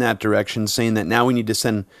needling in that direction, saying that now we need to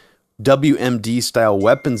send WMD-style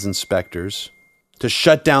weapons inspectors to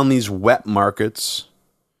shut down these wet markets,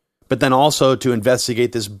 but then also to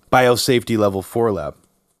investigate this biosafety level 4 lab.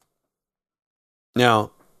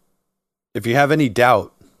 Now, if you have any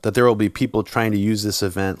doubt that there will be people trying to use this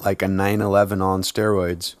event like a 9/11 on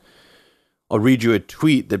steroids, I'll read you a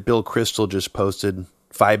tweet that Bill Kristol just posted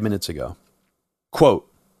 5 minutes ago.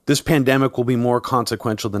 Quote, "This pandemic will be more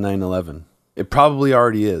consequential than 9/11. It probably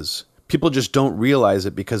already is. People just don't realize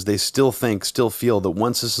it because they still feel that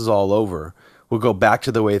once this is all over, we'll go back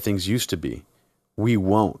to the way things used to be. We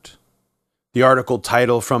won't." The article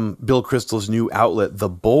title from Bill Kristol's new outlet, The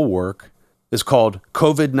Bulwark, is called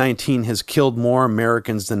 "COVID-19 has killed more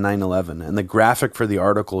Americans than 9/11." And the graphic for the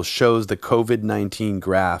article shows the COVID-19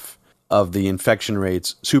 graph of the infection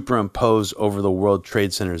rates superimposed over the World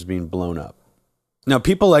Trade Centers being blown up. Now,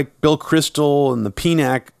 people like Bill Kristol and the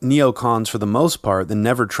PNAC neocons, for the most part, the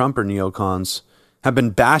Never Trumper neocons, have been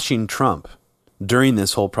bashing Trump during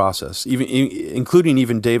this whole process, including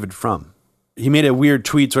even David Frum. He made a weird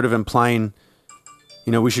tweet sort of implying,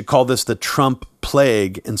 we should call this the Trump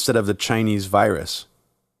plague instead of the Chinese virus.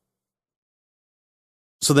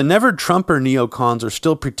 So the Never Trumper neocons are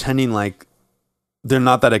still pretending like they're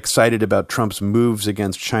not that excited about Trump's moves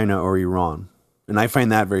against China or Iran. And I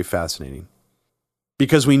find that very fascinating.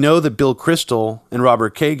 Because we know that Bill Kristol and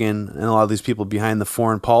Robert Kagan and a lot of these people behind the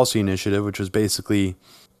Foreign Policy Initiative, which was basically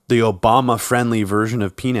the Obama-friendly version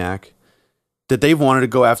of PNAC, that they've wanted to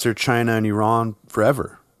go after China and Iran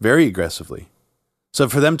forever, very aggressively. So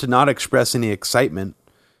for them to not express any excitement,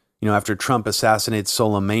 after Trump assassinates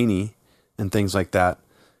Soleimani and things like that,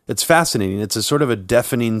 it's fascinating. It's a sort of a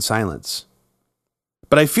deafening silence.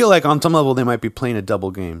 But I feel like on some level they might be playing a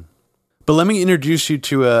double game. But let me introduce you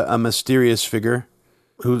to a mysterious figure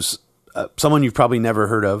who's someone you've probably never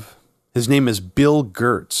heard of. His name is Bill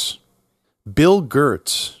Gertz. Bill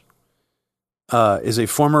Gertz is a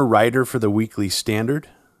former writer for the Weekly Standard,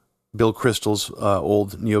 Bill Kristol's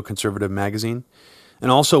old neoconservative magazine,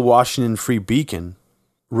 and also Washington Free Beacon,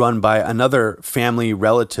 run by another family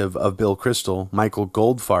relative of Bill Kristol, Michael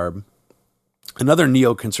Goldfarb, another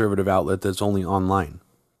neoconservative outlet that's only online.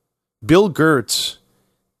 Bill Gertz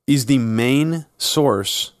is the main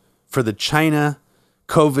source for the China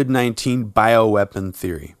COVID-19 bioweapon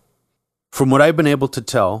theory. From what I've been able to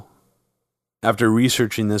tell, after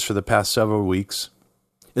researching this for the past several weeks,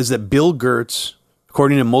 is that Bill Gertz,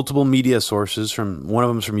 according to multiple media sources, one of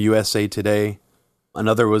them is from USA Today,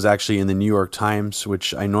 another was actually in the New York Times,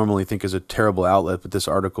 which I normally think is a terrible outlet, but this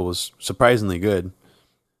article was surprisingly good,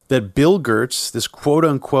 that Bill Gertz, this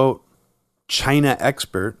quote-unquote China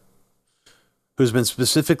expert, who's been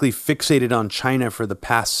specifically fixated on China for the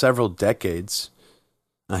past several decades,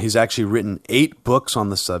 he's actually written 8 books on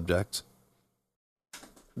the subject.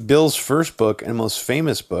 Bill's first book and most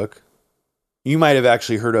famous book, you might have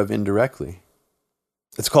actually heard of indirectly.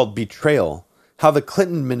 It's called Betrayal: How the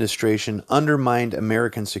Clinton Administration Undermined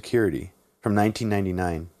American Security, from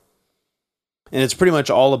 1999. And it's pretty much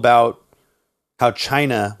all about how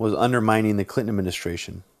China was undermining the Clinton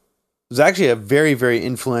administration. It was actually a very, very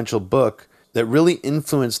influential book that really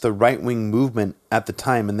influenced the right-wing movement at the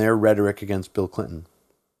time and their rhetoric against Bill Clinton.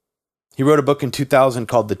 He wrote a book in 2000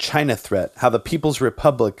 called The China Threat: How the People's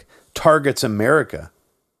Republic Targets America.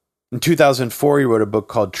 In 2004, he wrote a book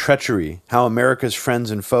called Treachery: How America's Friends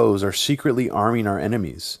and Foes Are Secretly Arming Our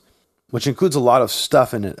Enemies, which includes a lot of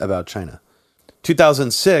stuff in it about China.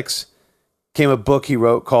 2006 came a book he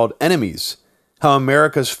wrote called Enemies: How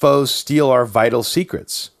America's Foes Steal Our Vital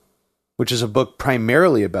Secrets, which is a book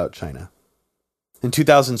primarily about China. In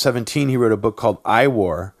 2017, he wrote a book called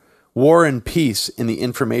iWar: War and Peace in the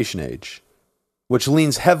Information Age, which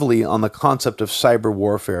leans heavily on the concept of cyber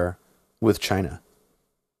warfare with China.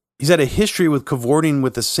 He's had a history with cavorting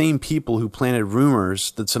with the same people who planted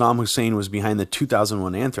rumors that Saddam Hussein was behind the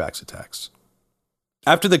 2001 anthrax attacks.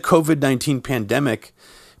 After the COVID-19 pandemic,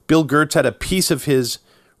 Bill Gertz had a piece of his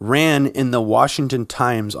ran in the Washington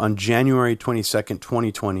Times on January 22nd,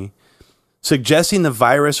 2020, suggesting the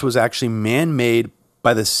virus was actually man-made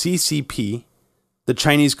by the CCP, the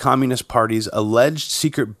Chinese Communist Party's alleged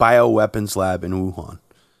secret bioweapons lab in Wuhan,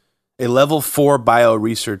 a level 4 bio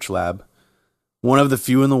research lab, one of the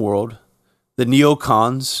few in the world. The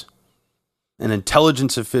neocons and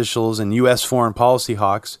intelligence officials and U.S. foreign policy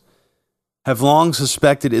hawks have long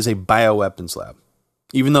suspected is a bioweapons lab,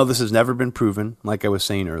 even though this has never been proven, like I was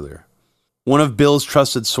saying earlier. One of Bill's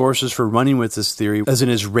trusted sources for running with this theory is an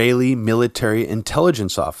Israeli military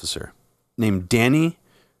intelligence officer named Danny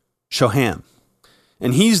Shoham.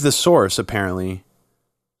 And he's the source, apparently,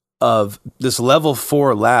 of this level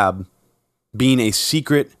 4 lab being a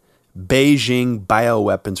secret Beijing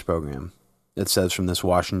bioweapons program, it says from this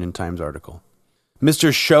Washington Times article.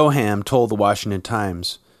 Mr. Shoham told the Washington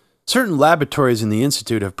Times, certain laboratories in the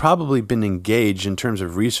Institute have probably been engaged in terms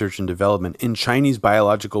of research and development in Chinese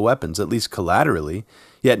biological weapons, at least collaterally,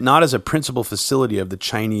 yet not as a principal facility of the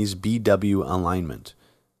Chinese BW alignment.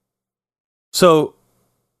 So,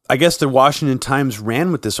 I guess the Washington Times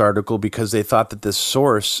ran with this article because they thought that this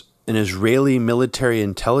source, an Israeli military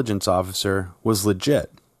intelligence officer, was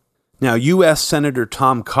legit. Now, U.S. Senator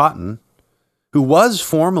Tom Cotton, who was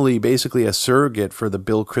formerly basically a surrogate for the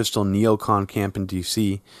Bill Kristol neocon camp in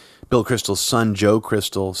D.C., Bill Kristol's son, Joe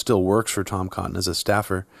Kristol, still works for Tom Cotton as a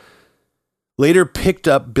staffer, later picked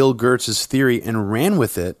up Bill Gertz's theory and ran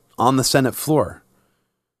with it on the Senate floor.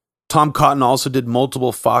 Tom Cotton also did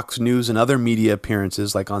multiple Fox News and other media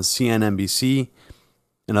appearances, like on CNBC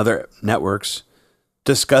and other networks,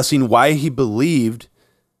 discussing why he believed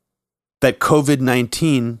that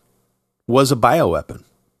COVID-19 was a bioweapon.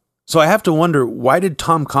 So I have to wonder, why did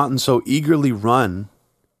Tom Cotton so eagerly run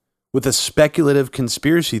with a speculative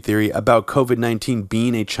conspiracy theory about COVID-19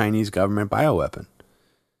 being a Chinese government bioweapon?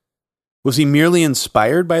 Was he merely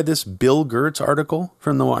inspired by this Bill Gertz article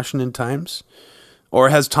from the Washington Times? Or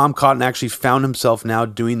has Tom Cotton actually found himself now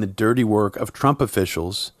doing the dirty work of Trump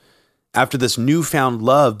officials after this newfound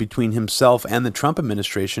love between himself and the Trump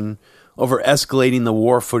administration over escalating the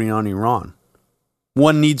war footing on Iran?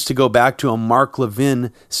 One needs to go back to a Mark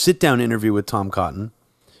Levin sit-down interview with Tom Cotton,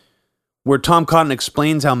 where Tom Cotton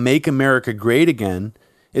explains how Make America Great Again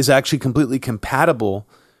is actually completely compatible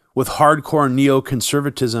with hardcore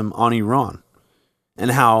neoconservatism on Iran,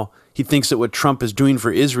 and how he thinks that what Trump is doing for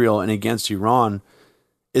Israel and against Iran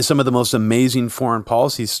is some of the most amazing foreign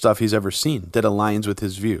policy stuff he's ever seen that aligns with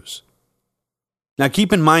his views. Now,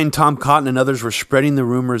 keep in mind, Tom Cotton and others were spreading the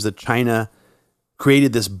rumors that China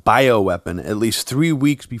created this bioweapon at least 3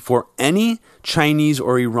 weeks before any Chinese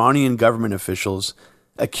or Iranian government officials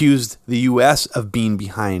accused the U.S. of being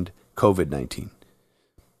behind COVID-19.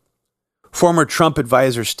 Former Trump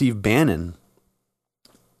advisor Steve Bannon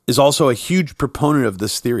is also a huge proponent of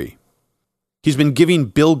this theory. He's been giving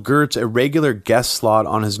Bill Gertz a regular guest slot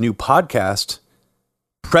on his new podcast,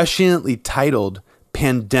 presciently titled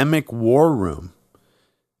Pandemic War Room.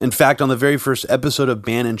 In fact, on the very first episode of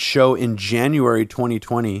Bannon's show in January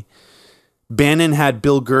 2020, Bannon had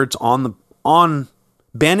Gertz on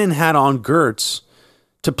Gertz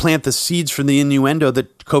to plant the seeds for the innuendo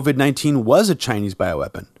that COVID-19 was a Chinese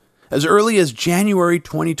bioweapon as early as January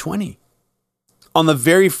 2020. On the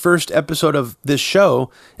very first episode of this show,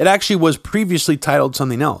 it actually was previously titled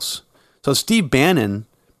something else. So Steve Bannon,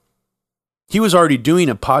 he was already doing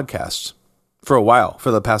a podcast for a while, for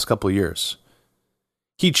the past couple of years.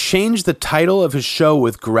 He changed the title of his show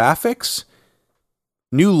with graphics,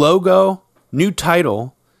 new logo, new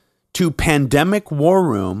title, to Pandemic War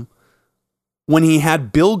Room when he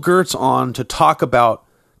had Bill Gertz on to talk about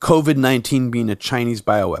COVID-19 being a Chinese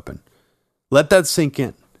bioweapon. Let that sink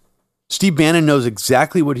in. Steve Bannon knows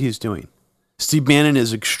exactly what he's doing. Steve Bannon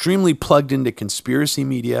is extremely plugged into conspiracy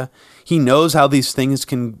media. He knows how these things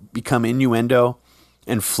can become innuendo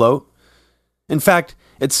and float. In fact,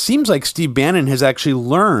 it seems like Steve Bannon has actually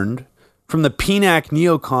learned from the PNAC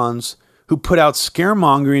neocons who put out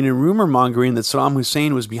scaremongering and rumor mongering that Saddam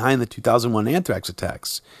Hussein was behind the 2001 anthrax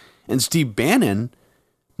attacks. And Steve Bannon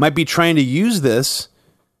might be trying to use this,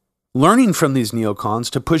 learning from these neocons,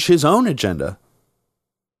 to push his own agenda.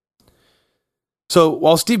 So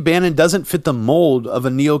while Steve Bannon doesn't fit the mold of a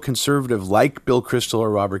neoconservative like Bill Kristol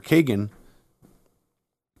or Robert Kagan,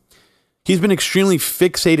 he's been extremely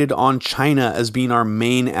fixated on China as being our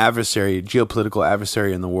main adversary, geopolitical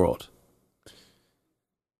adversary in the world.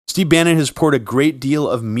 Steve Bannon has poured a great deal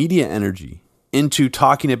of media energy into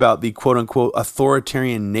talking about the quote-unquote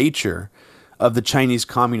authoritarian nature of the Chinese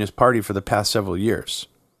Communist Party for the past several years.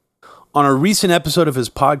 On a recent episode of his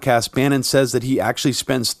podcast, Bannon says that he actually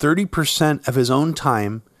spends 30% of his own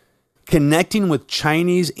time connecting with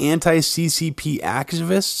Chinese anti-CCP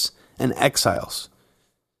activists and exiles.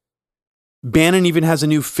 Bannon even has a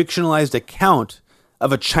new fictionalized account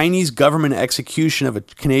of a Chinese government execution of a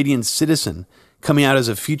Canadian citizen coming out as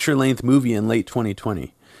a feature-length movie in late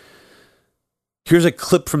 2020. Here's a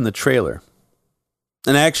clip from the trailer.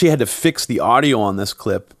 And I actually had to fix the audio on this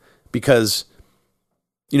clip because,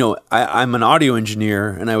 you know, I'm an audio engineer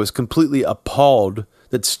and I was completely appalled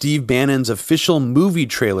that Steve Bannon's official movie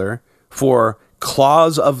trailer for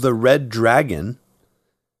Claws of the Red Dragon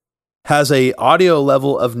has a audio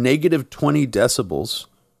level of negative 20 decibels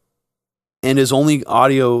and is only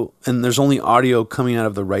audio, and there's only audio coming out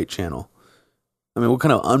of the right channel. I mean, what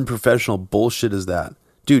kind of unprofessional bullshit is that?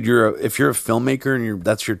 Dude, if you're a filmmaker and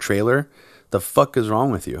that's your trailer, the fuck is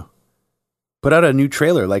wrong with you? Put out a new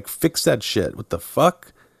trailer, like fix that shit. What the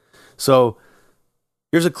fuck? So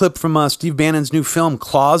here's a clip from Steve Bannon's new film,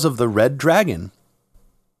 Claws of the Red Dragon.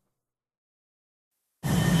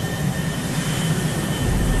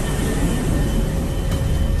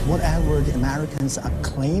 Whatever the Americans are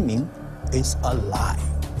claiming is a lie.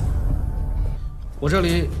 我这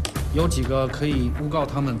里有几个可以诬告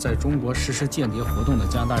他们在中国实施间谍活动的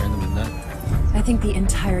加拿大人的名单。I think the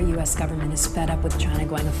entire U.S. government is fed up with China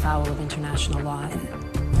going afoul of international law.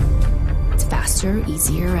 It's faster,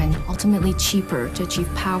 easier, and ultimately cheaper to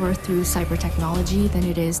achieve power through cyber technology than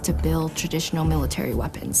it is to build traditional military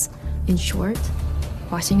weapons. In short,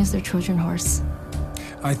 Washington is their Trojan horse.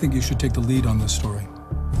 I think you should take the lead on this story.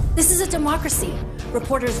 This is a democracy.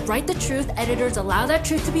 Reporters write the truth, editors allow that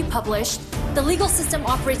truth to be published. The legal system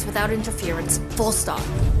operates without interference, full stop.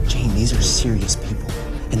 Jane, these are serious people,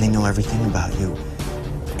 and they know everything about you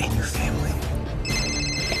and your family.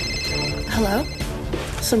 Hello?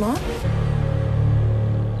 Simone?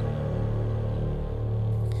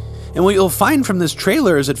 And what you'll find from this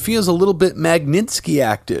trailer is it feels a little bit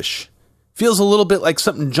Magnitsky-actish. Feels a little bit like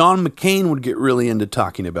something John McCain would get really into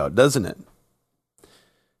talking about, doesn't it?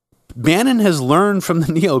 Bannon has learned from the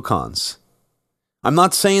neocons. I'm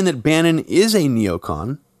not saying that Bannon is a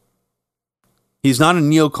neocon. He's not a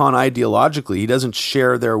neocon ideologically. He doesn't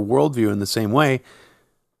share their worldview in the same way.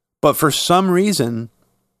 But for some reason,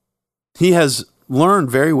 he has learned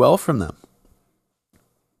very well from them.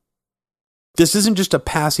 This isn't just a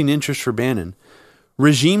passing interest for Bannon.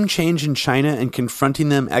 Regime change in China and confronting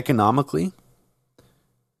them economically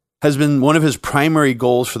has been one of his primary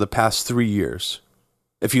goals for the past 3 years,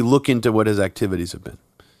 if you look into what his activities have been.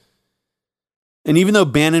 And even though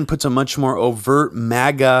Bannon puts a much more overt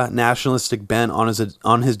MAGA nationalistic bent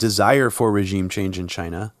on his desire for regime change in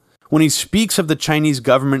China, when he speaks of the Chinese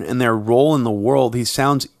government and their role in the world, he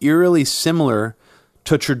sounds eerily similar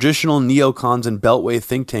to traditional neocons and Beltway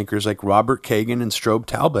think tankers like Robert Kagan and Strobe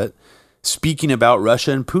Talbot speaking about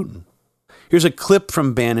Russia and Putin. Here's a clip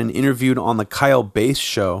from Bannon interviewed on the Kyle Bass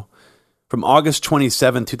show from August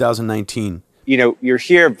 27, 2019. You know, you're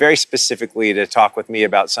here very specifically to talk with me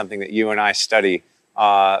about something that you and I study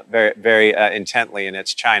very, very intently, and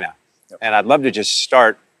it's China. Yep. And I'd love to just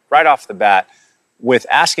start right off the bat with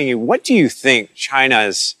asking you, what do you think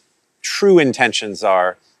China's true intentions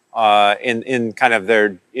are in kind of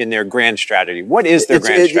their grand strategy? What is their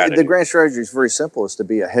grand strategy? The grand strategy is very simple. It's to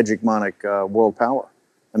be a hegemonic world power.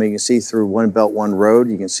 I mean, you can see through One Belt, One Road.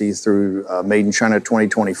 You can see through Made in China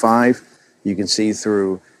 2025. You can see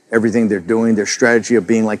through everything they're doing, their strategy of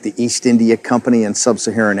being like the East India Company in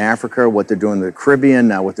sub-Saharan Africa, what they're doing in the Caribbean,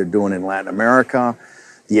 now what they're doing in Latin America,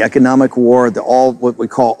 the economic war, what we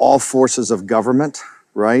call all forces of government,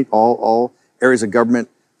 right? All areas of government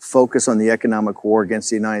focus on the economic war against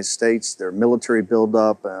the United States, their military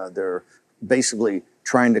buildup, they're basically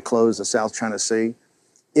trying to close the South China Sea.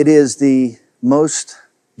 It is the most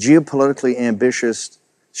geopolitically ambitious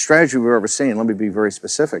strategy we've ever seen. Let me be very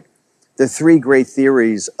specific. The three great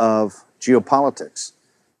theories of geopolitics.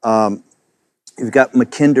 You've got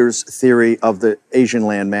Mackinder's theory of the Asian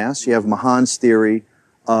landmass. You have Mahan's theory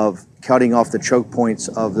of cutting off the choke points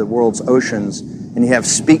of the world's oceans. And you have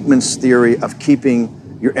Speakman's theory of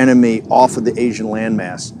keeping your enemy off of the Asian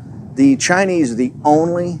landmass. The Chinese are the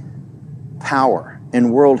only power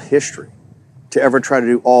in world history to ever try to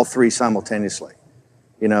do all three simultaneously.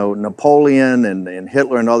 You know, Napoleon and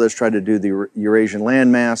Hitler and others tried to do the Eurasian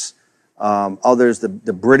landmass. Others,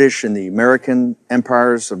 the British and the American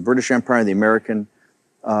empires, the British Empire and the American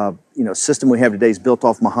system we have today is built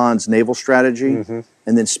off Mahan's naval strategy,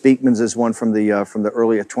 and then Speakman's is one from the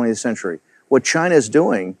early 20th century. What China is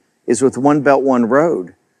doing is with One Belt, One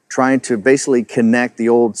Road, trying to basically connect the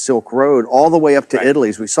old Silk Road all the way up to Italy.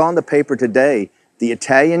 As we saw in the paper today, the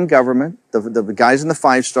Italian government, the guys in the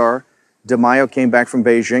 5-star, De Maio came back from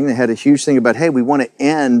Beijing. They had a huge thing about, hey, we want to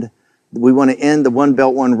end the One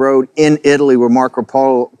Belt, One Road in Italy, where Marco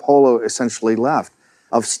Polo essentially left,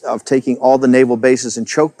 of taking all the naval bases and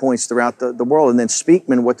choke points throughout the world. And then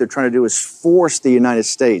Speakman, what they're trying to do is force the United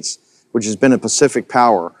States, which has been a Pacific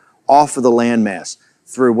power, off of the landmass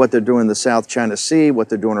through what they're doing in the South China Sea, what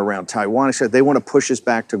they're doing around Taiwan. They want to push us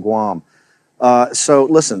back to Guam. So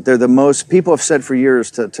listen, they're the most, people have said for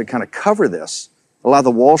years to kind of cover this. A lot of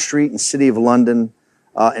the Wall Street and City of London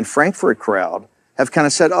and Frankfurt crowd have kind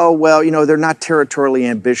of said, oh, well, they're not territorially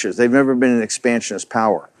ambitious. They've never been an expansionist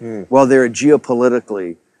power. Well, they're a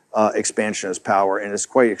geopolitically expansionist power, and it's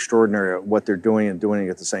quite extraordinary what they're doing and doing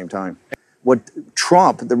at the same time.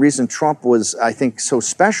 The reason Trump was, I think, so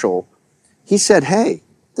special, he said, hey,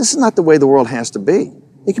 this is not the way the world has to be.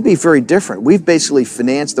 It could be very different. We've basically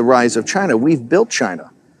financed the rise of China. We've built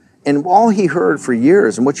China. And all he heard for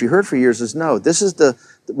years, and what you heard for years is, no, this is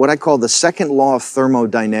what I call the second law of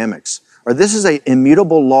thermodynamics, or this is an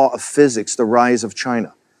immutable law of physics, the rise of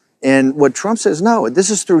China. And what Trump says, no, this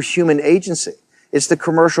is through human agency. It's the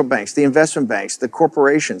commercial banks, the investment banks, the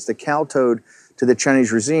corporations, the kowtowed to the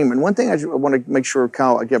Chinese regime. And one thing I want to make sure,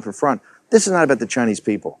 Kyle, I get up in front, this is not about the Chinese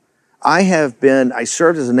people. I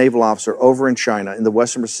served as a naval officer over in China, in the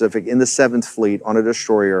Western Pacific, in the 7th Fleet on a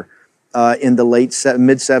destroyer, in the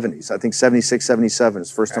mid-70s, I think 76, 77 is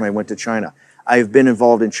the first time I went to China. I've been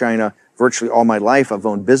involved in China virtually all my life. I've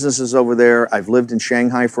owned businesses over there. I've lived in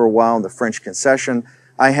Shanghai for a while in the French concession.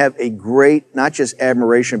 I have a great, not just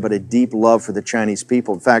admiration, but a deep love for the Chinese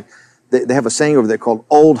people. In fact, they have a saying over there called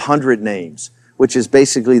Old 100 Names, which is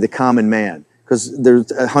basically the common man, because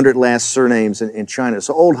there's 100 last surnames in China.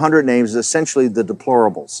 So Old 100 Names is essentially the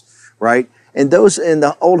deplorables, right? And those in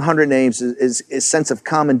the Old 100 Names is a sense of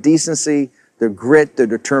common decency, their grit, their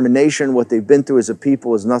determination. What they've been through as a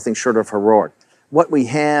people is nothing short of heroic.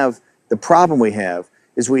 The problem we have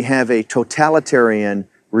is we have a totalitarian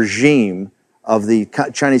regime of the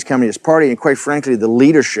Chinese Communist Party, and quite frankly, the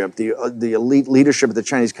leadership, the elite leadership of the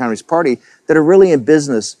Chinese Communist Party, that are really in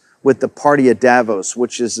business with the party at Davos,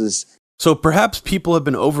 which is... So perhaps people have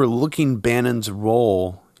been overlooking Bannon's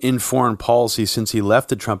role in foreign policy since he left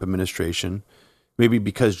the Trump administration, maybe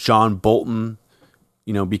because John Bolton,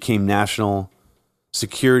 became national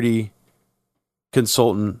security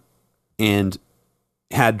consultant and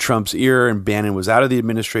had Trump's ear, and Bannon was out of the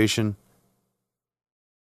administration.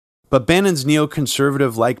 But Bannon's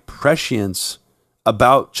neoconservative-like prescience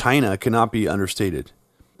about China cannot be understated.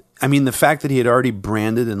 I mean, the fact that he had already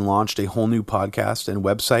branded and launched a whole new podcast and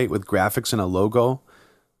website with graphics and a logo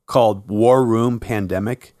called War Room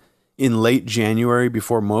Pandemic in late January,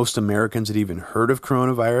 before most Americans had even heard of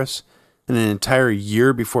coronavirus, and an entire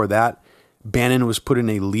year before that, Bannon was put in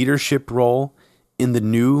a leadership role in the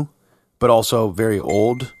new, but also very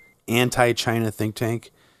old, anti-China think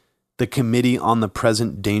tank, the Committee on the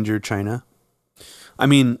Present Danger China. I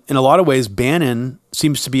mean, in a lot of ways, Bannon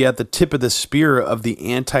seems to be at the tip of the spear of the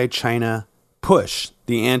anti-China push,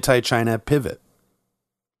 the anti-China pivot.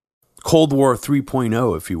 Cold War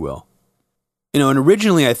 3.0, if you will. And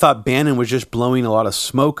originally I thought Bannon was just blowing a lot of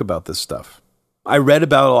smoke about this stuff. I read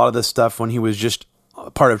about a lot of this stuff when he was just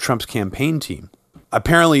part of Trump's campaign team.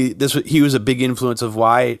 Apparently, he was a big influence of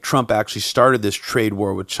why Trump actually started this trade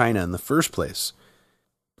war with China in the first place.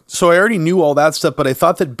 So I already knew all that stuff, but I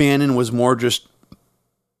thought that Bannon was more just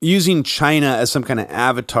using China as some kind of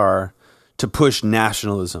avatar to push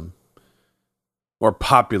nationalism or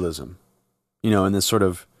populism, in this sort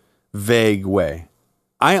of vague way.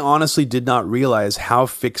 I honestly did not realize how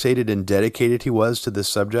fixated and dedicated he was to this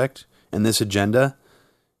subject and this agenda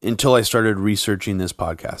until I started researching this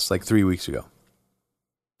podcast like 3 weeks ago.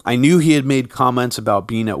 I knew he had made comments about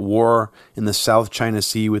being at war in the South China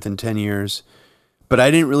Sea within 10 years, but I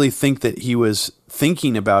didn't really think that he was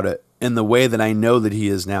thinking about it in the way that I know that he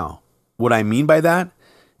is now. What I mean by that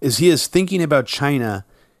is he is thinking about China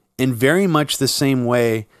in very much the same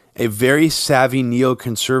way a very savvy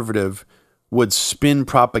neoconservative would spin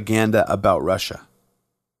propaganda about Russia.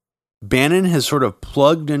 Bannon has sort of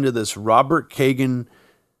plugged into this Robert Kagan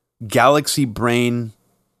galaxy brain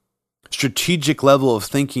strategic level of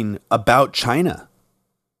thinking about China.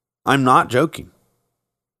 I'm not joking.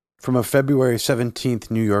 From a February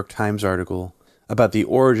 17th New York Times article about the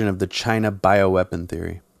origin of the China bioweapon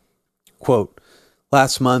theory. Quote,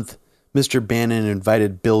 last month, Mr. Bannon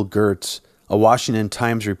invited Bill Gertz, a Washington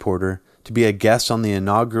Times reporter, to be a guest on the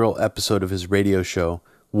inaugural episode of his radio show,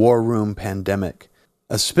 War Room Pandemic,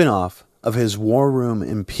 a spin-off of his War Room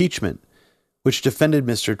Impeachment, which defended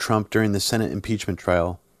Mr. Trump during the Senate impeachment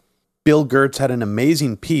trial. Bill Gertz had an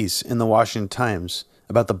amazing piece in the Washington Times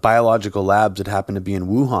about the biological labs that happened to be in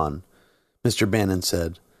Wuhan, Mr. Bannon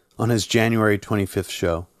said, on his January 25th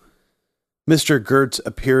show. Mr. Gertz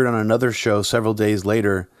appeared on another show several days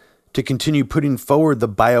later to continue putting forward the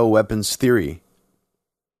bioweapons theory.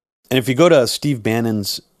 And if you go to Steve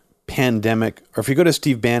Bannon's pandemic, or if you go to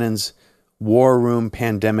Steve Bannon's War Room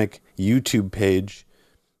Pandemic YouTube page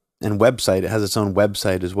and website, it has its own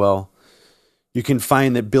website as well, you can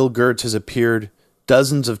find that Bill Gertz has appeared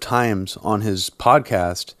dozens of times on his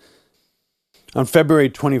podcast. On February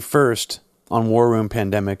 21st, on War Room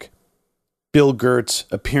Pandemic, Bill Gertz,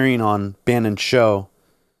 appearing on Bannon's show,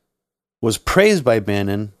 was praised by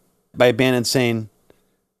Bannon saying,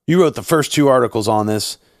 "You wrote the first 2 articles on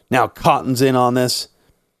this, now Cotton's in on this,"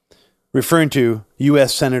 referring to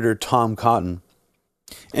U.S. Senator Tom Cotton.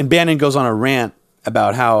 And Bannon goes on a rant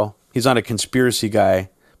about how he's not a conspiracy guy,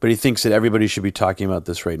 but he thinks that everybody should be talking about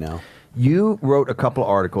this right now. You wrote a couple of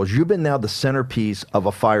articles. You've been now the centerpiece of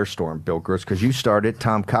a firestorm, Bill Gertz, because you started.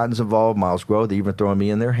 Tom Cotton's involved, Miles Grove, they're even throwing me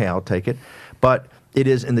in there. Hey, I'll take it. But it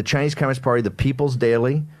is in the Chinese Communist Party, the People's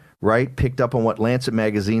Daily, right, picked up on what Lancet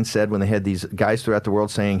magazine said when they had these guys throughout the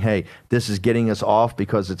world saying, hey, this is getting us off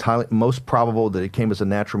because it's most probable that it came as a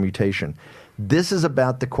natural mutation. This is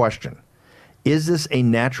about the question. Is this a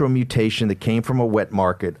natural mutation that came from a wet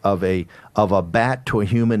market of a bat to a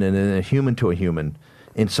human and then a human to a human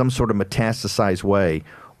in some sort of metastasized way,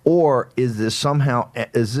 or is this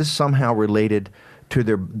somehow related to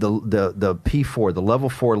the P4, the level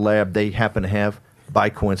 4 lab they happen to have by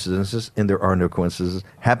coincidences, and there are no coincidences,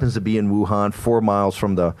 happens to be in Wuhan, 4 miles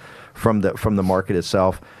from the market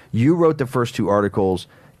itself. You wrote the first 2 articles.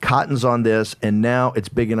 Cotton's on this, and now it's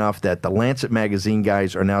big enough that the Lancet magazine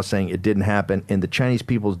guys are now saying it didn't happen, and the Chinese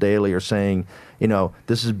People's Daily are saying,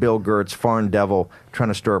 this is Bill Gertz, foreign devil, trying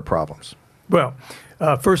to stir up problems. Well,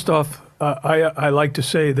 first off, I like to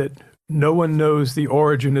say that no one knows the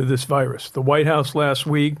origin of this virus. The White House last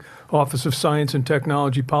week, Office of Science and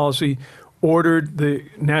Technology Policy, ordered the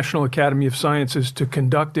National Academy of Sciences to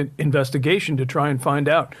conduct an investigation to try and find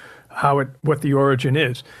out what the origin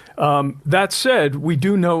is. That said, we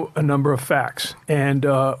do know a number of facts. And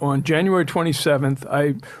on January 27th,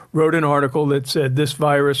 I wrote an article that said this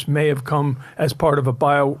virus may have come as part of a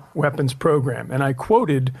bioweapons program. And I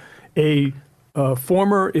quoted a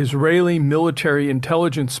former Israeli military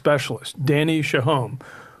intelligence specialist, Danny Shahom,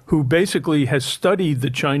 who basically has studied the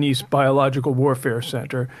Chinese Biological Warfare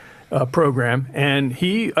Center program. And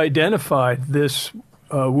he identified this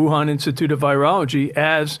Wuhan Institute of Virology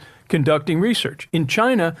as conducting research. In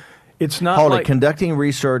China, it's not conducting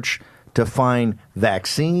research to find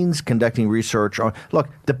vaccines, conducting research on... Look,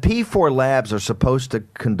 the P4 labs are supposed to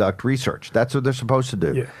conduct research. That's what they're supposed to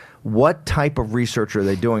do. Yeah. What type of research are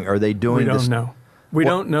they doing? Are they doing this? We don't know. We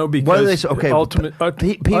don't know because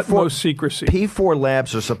utmost secrecy. P4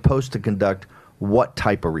 labs are supposed to conduct what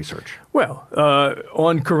type of research? Well,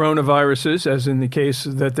 on coronaviruses, as in the case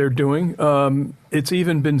that they're doing, it's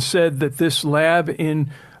even been said that this lab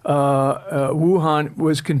in Wuhan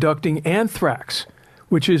was conducting anthrax,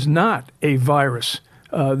 which is not a virus.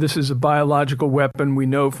 This is a biological weapon. We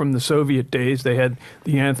know from the Soviet days they had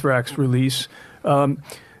the anthrax release.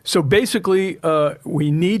 So basically, we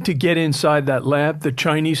need to get inside that lab. The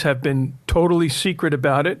Chinese have been totally secret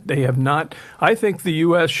about it. They have not. I think the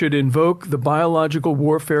U.S. should invoke the Biological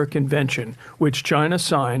Warfare Convention, which China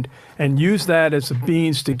signed, and use that as a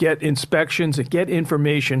means to get inspections and get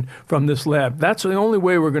information from this lab. That's the only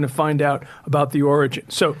way we're going to find out about the origin.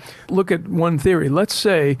 So look at one theory. Let's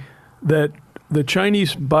say that the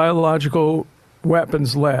Chinese Biological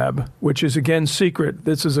Weapons Lab, which is again secret.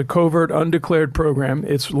 This is a covert, undeclared program.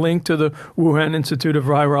 It's linked to the Wuhan Institute of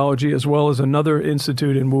Virology as well as another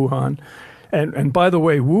institute in Wuhan. And by the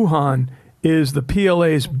way, Wuhan is the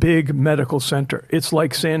PLA's big medical center. It's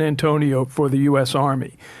like San Antonio for the U.S.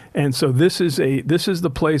 Army. And so this is the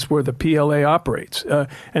place where the PLA operates.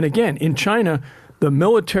 And again, in China, the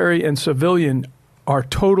military and civilian are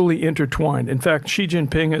totally intertwined. In fact, Xi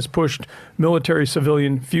Jinping has pushed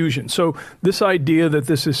military-civilian fusion. So this idea that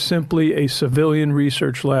this is simply a civilian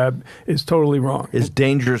research lab is totally wrong. Is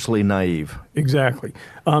dangerously naive. Exactly.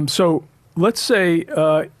 So let's say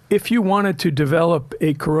if you wanted to develop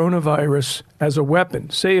a coronavirus as a weapon,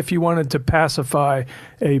 say if you wanted to pacify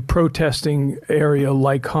a protesting area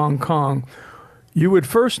like Hong Kong, you would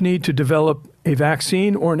first need to develop a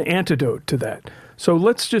vaccine or an antidote to that. So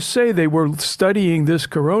let's just say they were studying this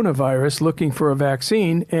coronavirus, looking for a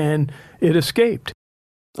vaccine, and it escaped.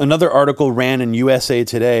 Another article ran in USA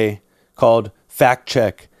Today called Fact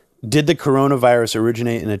Check: Did the Coronavirus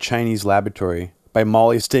Originate in a Chinese Laboratory? By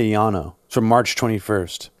Molly Staiano from March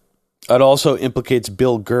 21st. It also implicates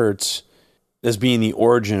Bill Gertz as being the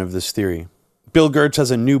origin of this theory. Bill Gertz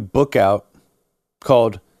has a new book out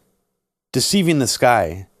called Deceiving the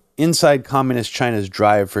Sky: Inside Communist China's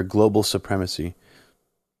Drive for Global Supremacy.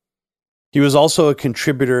 He was also a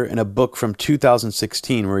contributor in a book from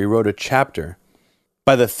 2016 where he wrote a chapter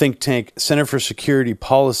by the think tank Center for Security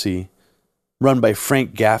Policy run by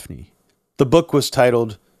Frank Gaffney. The book was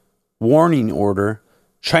titled Warning Order: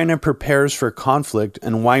 China Prepares for Conflict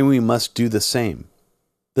and Why We Must Do the Same.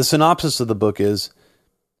 The synopsis of the book is,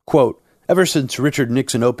 quote, ever since Richard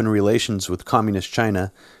Nixon opened relations with Communist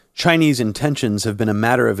China, Chinese intentions have been a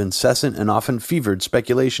matter of incessant and often fevered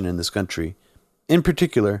speculation in this country. In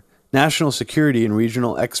particular, national security and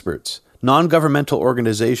regional experts, non-governmental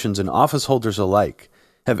organizations and office holders alike,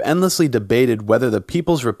 have endlessly debated whether the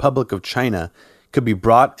People's Republic of China could be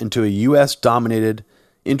brought into a U.S.-dominated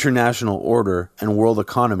international order and world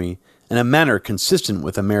economy in a manner consistent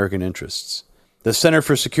with American interests. The Center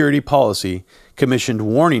for Security Policy commissioned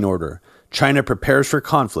Warning Order: China Prepares for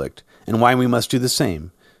Conflict and Why We Must Do the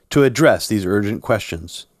Same to address these urgent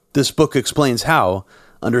questions. This book explains how,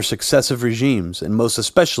 under successive regimes, and most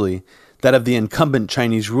especially that of the incumbent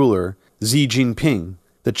Chinese ruler, Xi Jinping,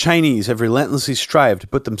 the Chinese have relentlessly strived to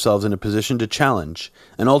put themselves in a position to challenge,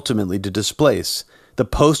 and ultimately to displace, the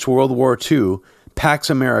post-World War II Pax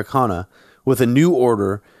Americana with a new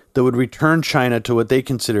order that would return China to what they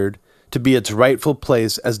considered to be its rightful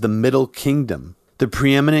place as the Middle Kingdom, the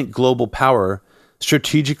preeminent global power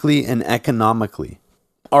strategically and economically.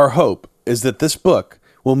 Our hope is that this book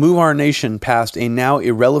will move our nation past a now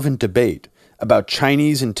irrelevant debate about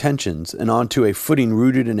Chinese intentions and onto a footing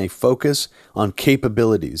rooted in a focus on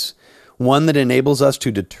capabilities, one that enables us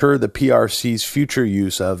to deter the PRC's future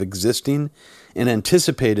use of existing and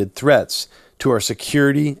anticipated threats to our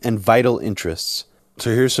security and vital interests.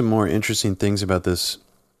 So here's some more interesting things about this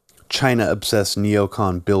China-obsessed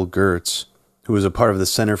neocon Bill Gertz, who was a part of the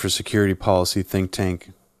Center for Security Policy think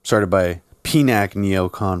tank started by PNAC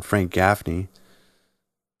neocon Frank Gaffney.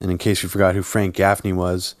 And in case you forgot who Frank Gaffney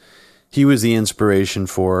was, he was the inspiration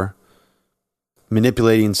for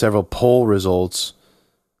manipulating several poll results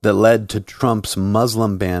that led to Trump's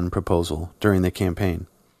Muslim ban proposal during the campaign.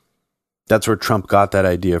 That's where Trump got that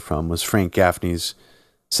idea from, was Frank Gaffney's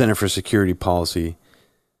Center for Security Policy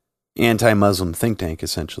anti-Muslim think tank,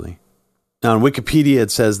 essentially. Now, on Wikipedia, it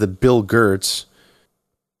says that Bill Gertz,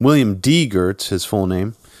 William D. Gertz, his full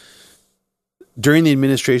name, during the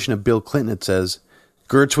administration of Bill Clinton, it says,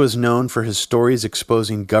 Gertz was known for his stories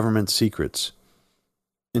exposing government secrets.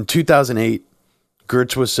 In 2008,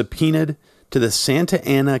 Gertz was subpoenaed to the Santa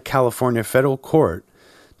Ana, California federal court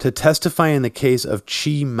to testify in the case of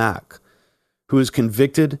Chi Mak, who was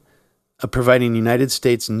convicted of providing United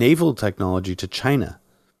States naval technology to China.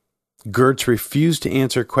 Gertz refused to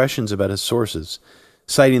answer questions about his sources,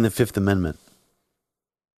 citing the Fifth Amendment.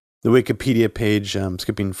 The Wikipedia page,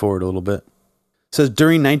 skipping forward a little bit, says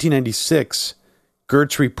during 1996,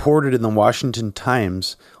 Gertz reported in the Washington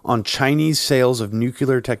Times on Chinese sales of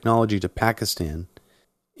nuclear technology to Pakistan.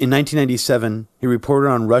 In 1997, he reported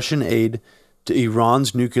on Russian aid to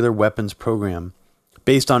Iran's nuclear weapons program,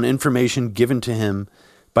 based on information given to him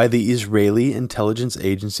by the Israeli intelligence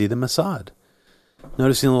agency, the Mossad.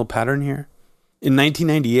 Noticing a little pattern here? In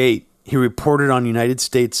 1998, he reported on United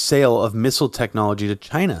States' sale of missile technology to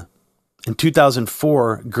China. In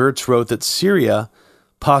 2004, Gertz wrote that Syria,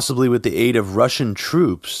 possibly with the aid of Russian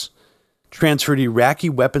troops, transferred Iraqi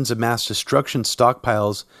weapons of mass destruction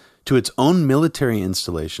stockpiles to its own military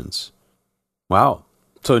installations. Wow.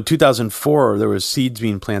 So in 2004, there was seeds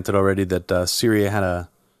being planted already that Syria had a,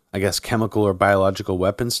 chemical or biological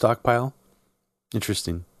weapons stockpile.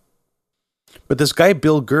 Interesting. But this guy,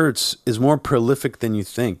 Bill Gertz, is more prolific than you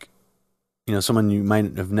think. You know, someone you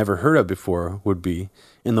might have never heard of before would be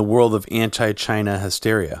in the world of anti-China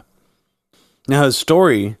hysteria. Now, his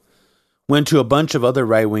story went to a bunch of other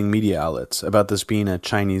right-wing media outlets about this being a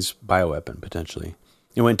Chinese bioweapon, potentially.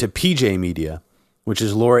 It went to PJ Media, which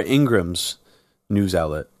is Laura Ingram's news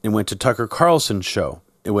outlet. It went to Tucker Carlson's show.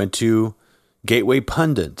 It went to Gateway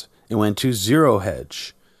Pundit. It went to Zero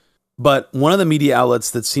Hedge. But one of the media outlets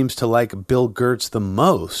that seems to like Bill Gertz the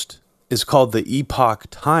most is called the Epoch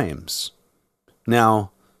Times.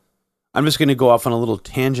 Now, I'm just going to go off on a little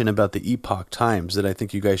tangent about the Epoch Times that I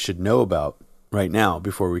think you guys should know about right now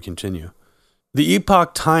before we continue. The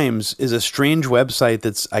Epoch Times is a strange website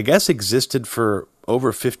that's, I guess, existed for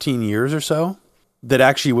over 15 years or so, that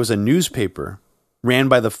actually was a newspaper ran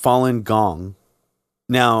by the Falun Gong.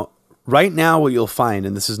 Now, right now what you'll find,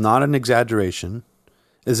 and this is not an exaggeration,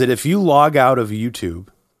 is that if you log out of YouTube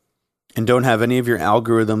and don't have any of your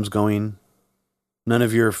algorithms going, none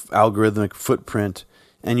of your algorithmic footprint,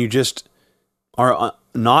 and you just are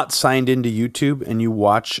not signed into YouTube and you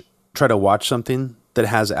try to watch something that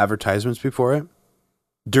has advertisements before it,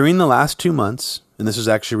 during the last 2 months, and this is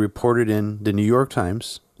actually reported in the New York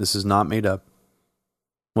Times, this is not made up.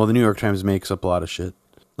 Well, the New York Times makes up a lot of shit,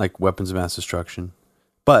 like weapons of mass destruction.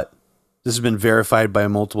 But this has been verified by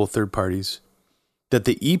multiple third parties, that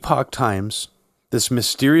the Epoch Times, this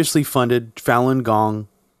mysteriously funded Falun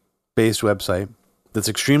Gong-based website that's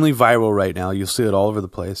extremely viral right now, you'll see it all over the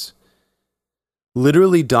place,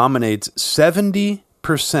 literally dominates 70%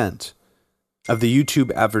 of the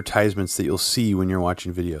YouTube advertisements that you'll see when you're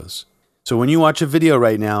watching videos. So when you watch a video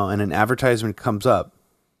right now and an advertisement comes up,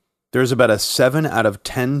 there's about a 7 out of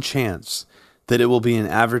 10 chance that it will be an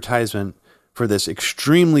advertisement for this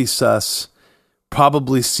extremely sus,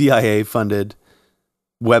 probably CIA-funded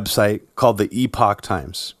website called the Epoch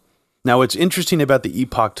Times. Now, what's interesting about the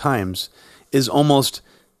Epoch Times is almost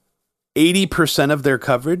 80% of their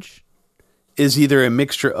coverage is either a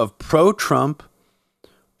mixture of pro-Trump,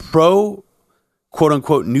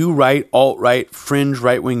 pro-quote-unquote new right, alt-right, fringe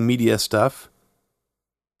right-wing media stuff,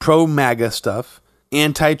 pro-MAGA stuff,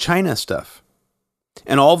 anti-China stuff.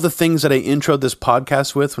 And all of the things that I introed this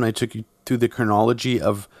podcast with when I took you through the chronology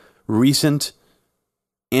of recent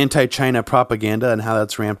anti-China propaganda and how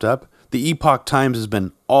that's ramped up, the Epoch Times has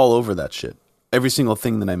been all over that shit. Every single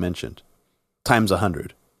thing that I mentioned, times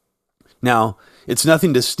 100. Now, it's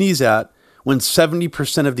nothing to sneeze at when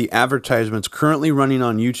 70% of the advertisements currently running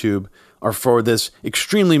on YouTube are for this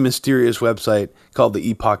extremely mysterious website called the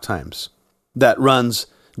Epoch Times that runs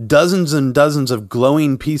dozens and dozens of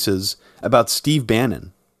glowing pieces about Steve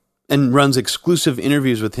Bannon and runs exclusive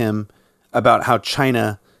interviews with him about how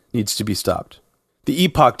China needs to be stopped. The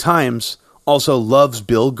Epoch Times also loves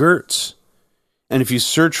Bill Gertz. And if you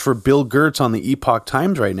search for Bill Gertz on the Epoch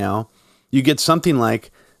Times right now, you get something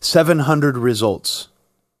like 700 results.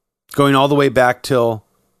 Going all the way back till,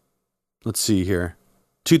 let's see here,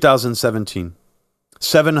 2017.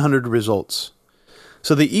 700 results.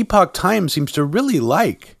 So the Epoch Times seems to really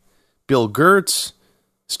like Bill Gertz,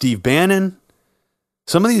 Steve Bannon,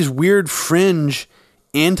 some of these weird fringe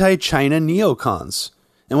anti-China neocons.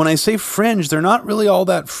 And when I say fringe, they're not really all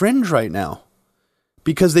that fringe right now,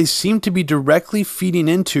 because they seem to be directly feeding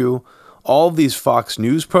into all of these Fox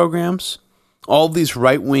News programs, all of these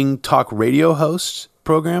right-wing talk radio hosts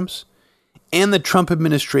programs, and the Trump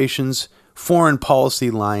administration's foreign policy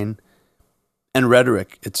line and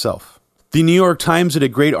rhetoric itself. The New York Times did a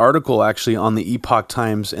great article actually on the Epoch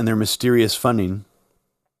Times and their mysterious funding.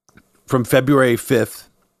 From February 5th,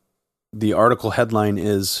 the article headline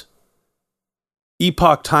is,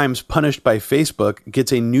 Epoch Times punished by Facebook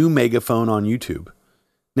gets a new megaphone on YouTube.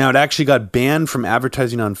 Now, it actually got banned from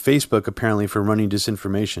advertising on Facebook, apparently, for running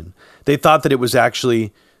disinformation. They thought that it was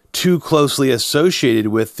actually too closely associated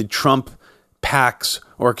with the Trump PACs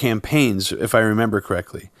or campaigns, if I remember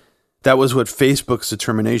correctly. That was what Facebook's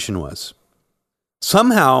determination was.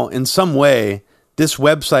 Somehow, in some way, this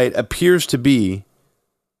website appears to be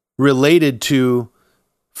related to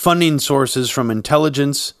funding sources from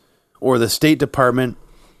intelligence or the State Department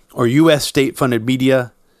or U.S. state-funded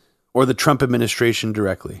media or the Trump administration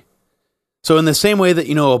directly. So in the same way that,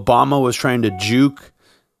 Obama was trying to juke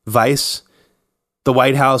Vice, the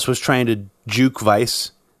White House was trying to juke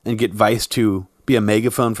Vice and get Vice to be a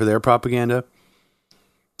megaphone for their propaganda.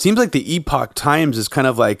 It seems like the Epoch Times is kind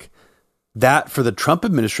of like that for the Trump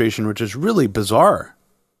administration, which is really bizarre.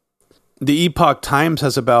 The Epoch Times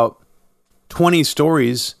has about 20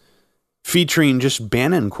 stories featuring just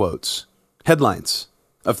Bannon quotes, headlines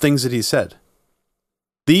of things that he said.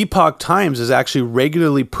 The Epoch Times is actually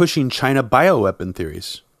regularly pushing China bioweapon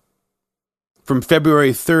theories. From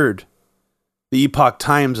February 3rd, the Epoch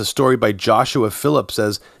Times, a story by Joshua Phillips,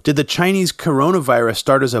 says, did the Chinese coronavirus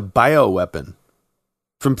start as a bioweapon?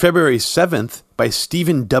 From February 7th, by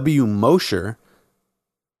Stephen W. Mosher,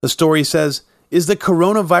 the story says, is the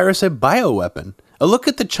coronavirus a bioweapon? A look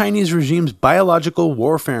at the Chinese regime's biological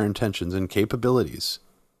warfare intentions and capabilities.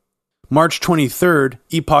 March 23rd,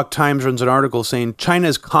 Epoch Times runs an article saying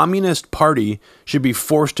China's Communist Party should be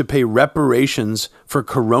forced to pay reparations for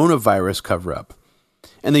coronavirus cover-up.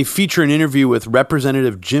 and they feature an interview with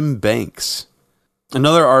Representative Jim Banks.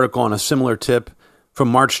 Another article on a similar tip from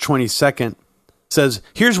March 22nd says,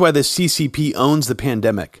 here's why the CCP owns the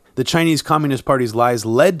pandemic. The Chinese Communist Party's lies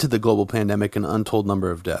led to the global pandemic and untold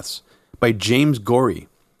number of deaths, by James Gorey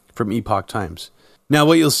from Epoch Times. Now,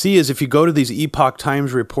 what you'll see is if you go to these Epoch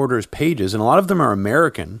Times reporters' pages, and a lot of them are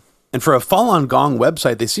American, and for a Falun Gong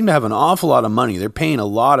website, they seem to have an awful lot of money. They're paying a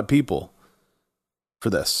lot of people for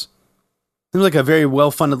this. Seems like a very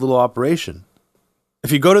well-funded little operation.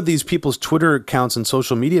 If you go to these people's Twitter accounts and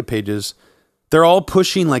social media pages, they're all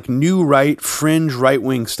pushing like new right, fringe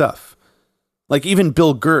right-wing stuff. Like even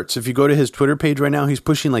Bill Gertz, if you go to his Twitter page right now, he's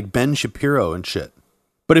pushing like Ben Shapiro and shit.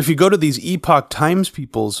 But if you go to these Epoch Times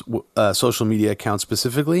people's social media accounts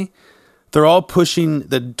specifically, they're all pushing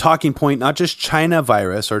the talking point, not just China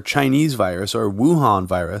virus or Chinese virus or Wuhan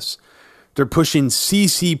virus. They're pushing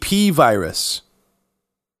CCP virus.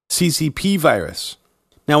 CCP virus.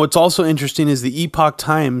 Now, what's also interesting is the Epoch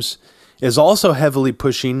Times is also heavily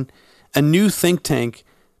pushing a new think tank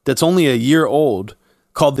that's only a year old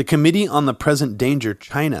called the Committee on the Present Danger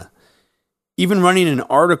China, even running an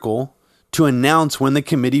article to announce when the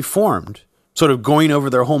committee formed, sort of going over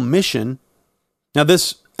their whole mission. Now,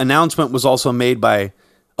 this announcement was also made by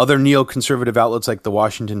other neoconservative outlets like the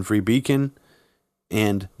Washington Free Beacon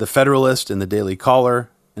and the Federalist and the Daily Caller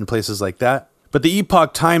and places like that. But the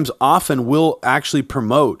Epoch Times often will actually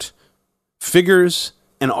promote figures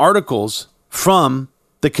and articles from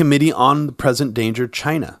the Committee on the Present Danger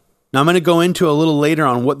China. Now, I'm going to go into a little later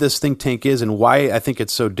on what this think tank is and why I think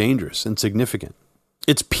it's so dangerous and significant.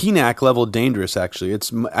 It's PNAC level dangerous, actually.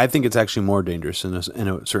 I think it's actually more dangerous in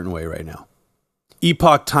a certain way right now.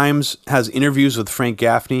 Epoch Times has interviews with Frank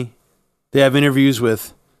Gaffney. They have interviews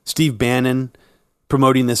with Steve Bannon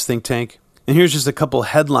promoting this think tank. And here's just a couple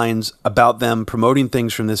headlines about them promoting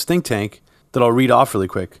things from this think tank that I'll read off really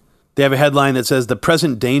quick. They have a headline that says, "The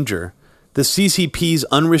Present Danger, the CCP's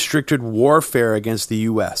unrestricted warfare against the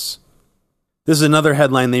U.S." This is another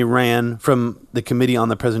headline they ran from the Committee on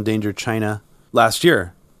the Present Danger China last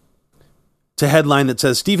year. It's a headline that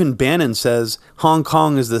says, Stephen Bannon says Hong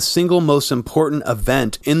Kong is the single most important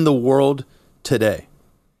event in the world today.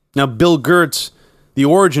 Now, Bill Gertz, the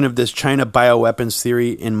origin of this China bioweapons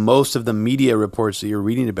theory in most of the media reports that you're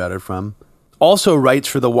reading about it from, also writes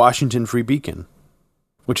for the Washington Free Beacon,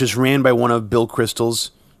 which is ran by one of Bill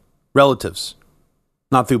Kristol's relatives.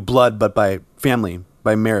 Not through blood, but by family,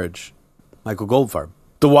 by marriage. Michael Goldfarb.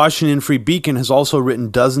 The Washington Free Beacon has also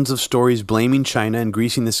written dozens of stories blaming China and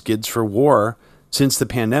greasing the skids for war since the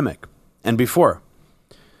pandemic and before.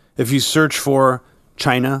 If you search for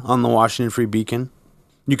China on the Washington Free Beacon,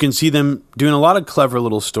 you can see them doing a lot of clever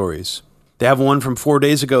little stories. They have one from 4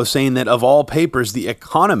 days ago saying that of all papers, The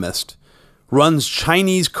Economist runs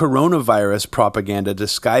Chinese coronavirus propaganda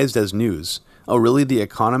disguised as news. Oh, really? The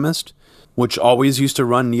Economist, which always used to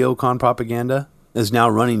run neocon propaganda, is now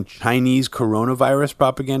running Chinese coronavirus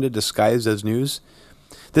propaganda disguised as news?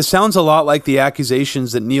 This sounds a lot like the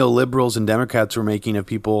accusations that neoliberals and Democrats were making of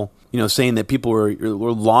people, saying that people were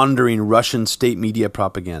laundering Russian state media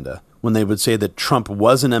propaganda when they would say that Trump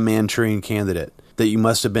wasn't a Manchurian candidate, that you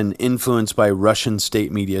must have been influenced by Russian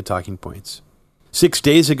state media talking points. 6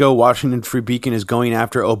 days ago, Washington Free Beacon is going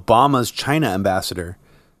after Obama's China ambassador,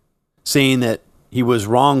 saying that he was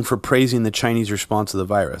wrong for praising the Chinese response to the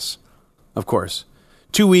virus. Of course.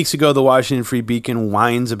 2 weeks ago, the Washington Free Beacon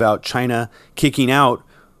whines about China kicking out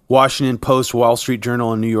Washington Post, Wall Street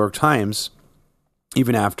Journal, and New York Times,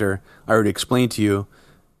 even after I already explained to you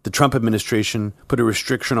the Trump administration put a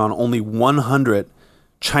restriction on only 100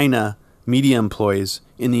 China media employees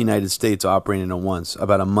in the United States operating at once,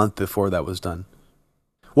 about a month before that was done.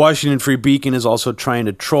 Washington Free Beacon is also trying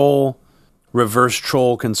to troll, reverse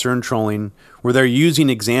troll, concern trolling, where they're using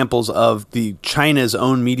examples of the China's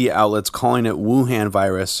own media outlets calling it Wuhan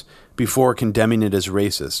virus before condemning it as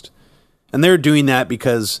racist. And they're doing that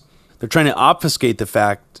because they're trying to obfuscate the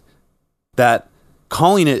fact that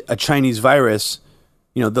calling it a Chinese virus,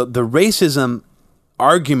 the racism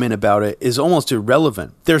argument about it is almost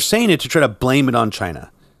irrelevant. They're saying it to try to blame it on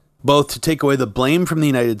China, both to take away the blame from the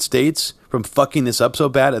United States from fucking this up so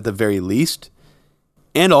bad at the very least,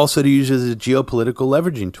 and also to use it as a geopolitical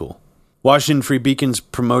leveraging tool. Washington Free Beacon's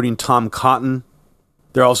promoting Tom Cotton.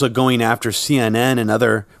 They're also going after CNN and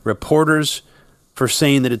other reporters for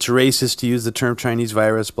saying that it's racist to use the term Chinese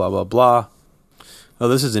virus, blah, blah, blah. Oh,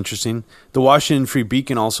 this is interesting. The Washington Free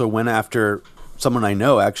Beacon also went after someone I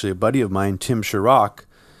know, actually a buddy of mine, Tim Sharrock,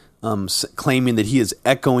 claiming that he is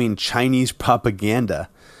echoing Chinese propaganda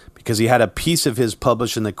because he had a piece of his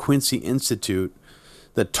published in the Quincy Institute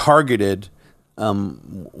that targeted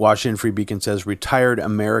Washington Free Beacon says retired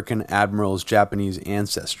American admiral's Japanese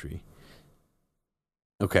ancestry.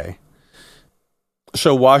 Okay.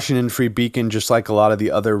 So Washington Free Beacon, just like a lot of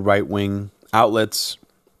the other right-wing outlets,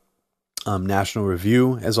 National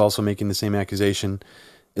Review is also making the same accusation,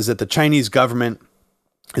 is that the Chinese government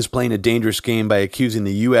is playing a dangerous game by accusing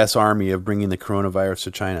the U.S. Army of bringing the coronavirus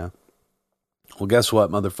to China. Well, guess what,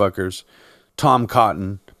 motherfuckers? Tom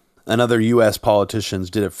Cotton and other U.S. politicians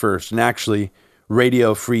did it first. And actually,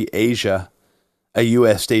 Radio Free Asia, a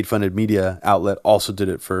U.S. state-funded media outlet, also did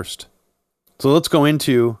it first. So let's go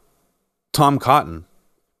into Tom Cotton,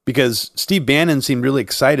 because Steve Bannon seemed really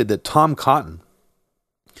excited that Tom Cotton,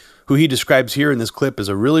 who he describes here in this clip as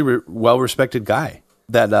a really well-respected guy,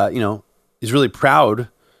 that, is really proud,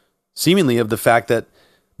 seemingly, of the fact that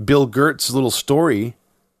Bill Gert's little story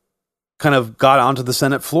kind of got onto the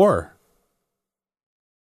Senate floor.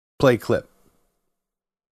 Play clip.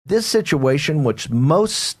 This situation, what's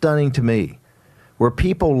most stunning to me, where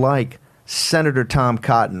people like Senator Tom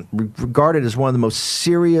Cotton, regarded as one of the most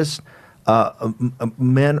serious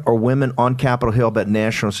men or women on Capitol Hill about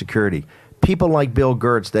national security, people like Bill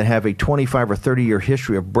Gertz that have a 25 or 30-year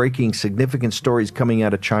history of breaking significant stories coming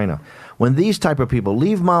out of China. When these type of people,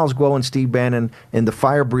 leave Miles Guo and Steve Bannon and the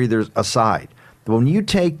fire breathers aside, when you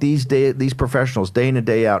take these professionals day in and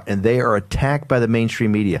day out and they are attacked by the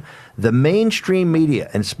mainstream media,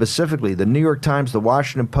 and specifically the New York Times, the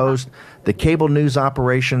Washington Post, the cable news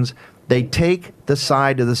operations, they take the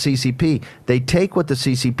side of the CCP. They take what the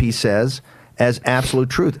CCP says as absolute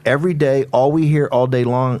truth. Every day, all we hear all day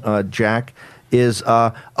long, Jack, is,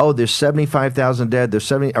 there's 75,000 dead, there's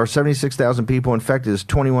 76,000 people infected, there's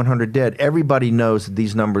 2,100 dead. Everybody knows that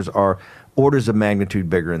these numbers are orders of magnitude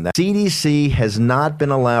bigger than that. CDC has not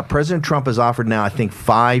been allowed. President Trump has offered now, I think,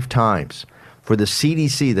 5 times for the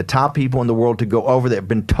CDC, the top people in the world, to go over there. Have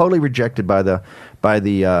been totally rejected by the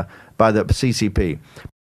CCP.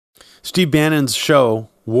 Steve Bannon's show,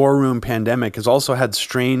 War Room Pandemic, has also had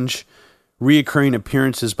strange reoccurring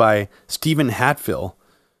appearances by Stephen Hatfill,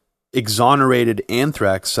 exonerated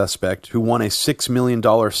anthrax suspect who won a $6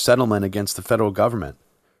 million settlement against the federal government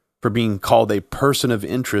for being called a person of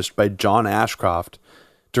interest by John Ashcroft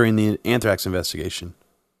during the anthrax investigation.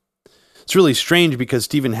 It's really strange because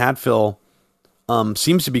Stephen Hatfill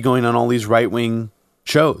seems to be going on all these right-wing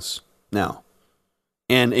shows now,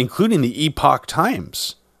 and including the Epoch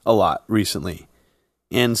Times a lot recently,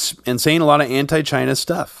 and saying a lot of anti-China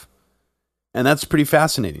stuff. And that's pretty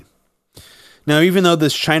fascinating. Now, even though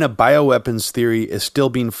this China bioweapons theory is still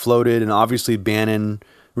being floated, and obviously Bannon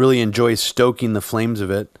really enjoys stoking the flames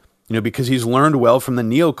of it, because he's learned well from the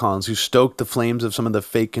neocons who stoked the flames of some of the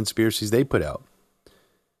fake conspiracies they put out.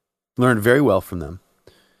 Learned very well from them.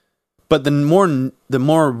 But the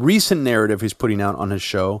more recent narrative he's putting out on his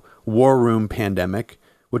show, War Room Pandemic,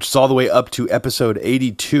 which is all the way up to episode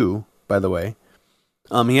 82, by the way,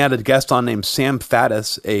 he had a guest on named Sam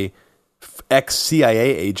Faddis, a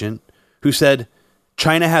ex-CIA agent, who said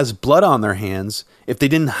China has blood on their hands. If they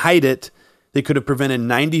didn't hide it, they could have prevented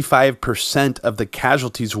 95% of the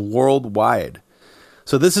casualties worldwide.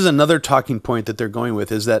 So this is another talking point that they're going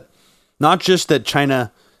with, is that not just that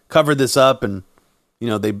China covered this up and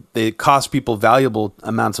they cost people valuable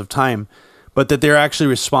amounts of time, but that they're actually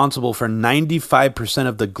responsible for 95%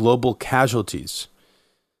 of the global casualties.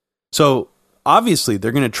 So obviously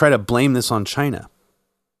they're going to try to blame this on China.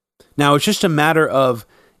 Now it's just a matter of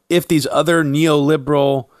if these other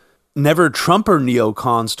neoliberal, never-Trumper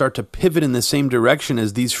neocons start to pivot in the same direction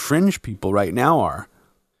as these fringe people right now are.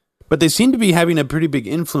 But they seem to be having a pretty big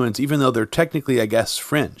influence, even though they're technically, I guess,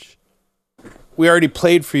 fringe. We already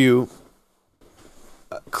played for you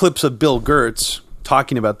clips of Bill Gertz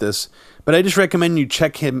talking about this, but I just recommend you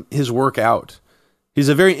check his work out. He's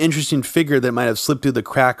a very interesting figure that might have slipped through the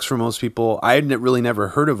cracks for most people. I had really never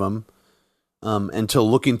heard of him until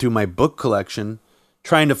looking through my book collection,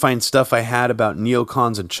 trying to find stuff I had about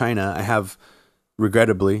neocons in China. I have,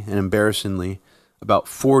 regrettably and embarrassingly, about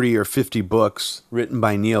 40 or 50 books written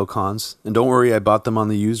by neocons. And don't worry, I bought them on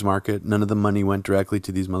the used market. None of the money went directly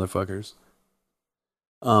to these motherfuckers.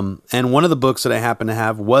 And one of the books that I happen to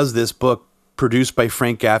have was this book produced by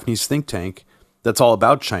Frank Gaffney's think tank that's all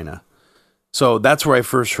about China. So that's where I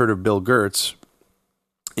first heard of Bill Gertz.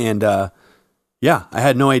 And I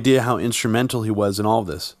had no idea how instrumental he was in all of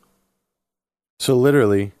this. So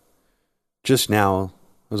literally, just now,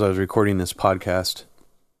 as I was recording this podcast,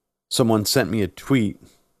 someone sent me a tweet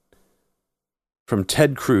from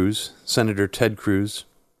Ted Cruz, Senator Ted Cruz,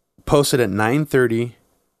 posted at 9:30,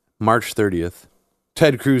 March 30th.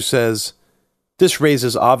 Ted Cruz says, "This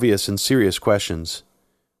raises obvious and serious questions.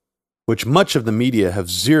 which much of the media have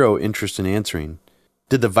zero interest in answering.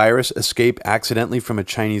 Did the virus escape accidentally from a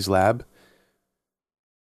Chinese lab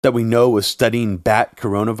that we know was studying bat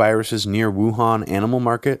coronaviruses near Wuhan animal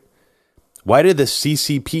market? Why did the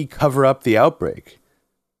CCP cover up the outbreak?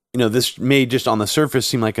 You know, this may just on the surface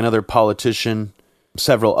seem like another politician.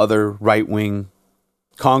 Several other right-wing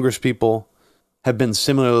congresspeople have been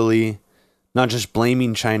similarly not just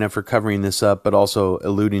blaming China for covering this up, but also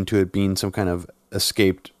alluding to it being some kind of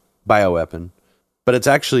escaped bioweapon. But it's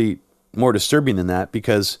actually more disturbing than that,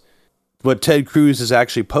 because what Ted Cruz is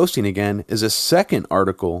actually posting again is a second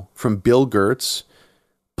article from Bill Gertz,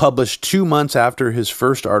 published 2 months after his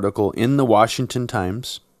first article in the Washington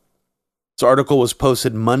Times. This article was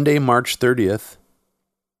posted Monday, March 30th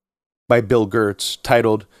by Bill Gertz,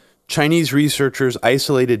 titled, Chinese Researchers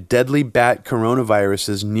Isolated Deadly Bat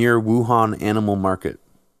Coronaviruses Near Wuhan Animal Market.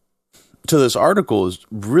 So this article is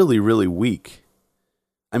really, really weak.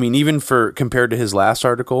 I mean, even compared to his last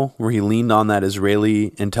article, where he leaned on that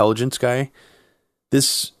Israeli intelligence guy,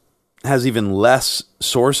 this has even less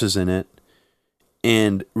sources in it.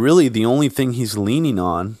 And really the only thing he's leaning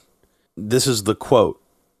on, this is the quote,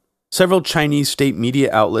 several Chinese state media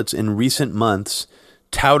outlets in recent months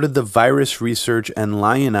touted the virus research and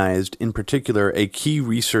lionized, in particular, a key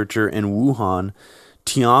researcher in Wuhan,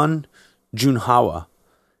 Tian Junhua,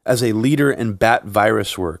 as a leader in bat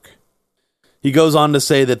virus work. He goes on to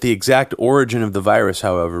say that the exact origin of the virus,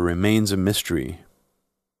 however, remains a mystery.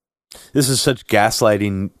 This is such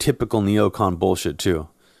gaslighting, typical neocon bullshit, too.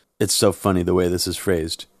 It's so funny the way this is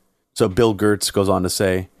phrased. So Bill Gertz goes on to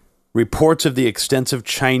say, reports of the extensive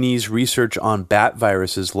Chinese research on bat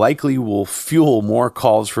viruses likely will fuel more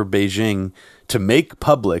calls for Beijing to make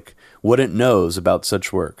public what it knows about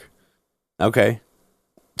such work. Okay.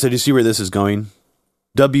 So do you see where this is going?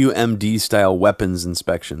 WMD-style weapons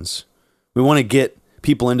inspections. We want to get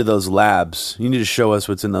people into those labs. You need to show us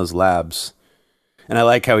what's in those labs. And I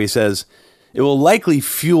like how he says, it will likely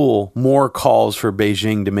fuel more calls for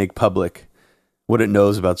Beijing to make public what it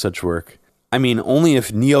knows about such work. I mean, only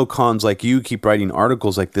if neocons like you keep writing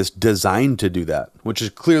articles like this designed to do that, which is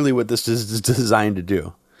clearly what this is designed to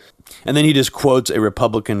do. And then he just quotes a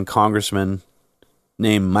Republican congressman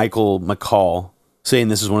named Michael McCall, saying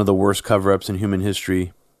this is one of the worst cover-ups in human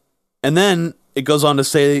history. And then it goes on to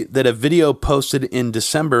say that a video posted in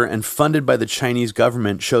December and funded by the Chinese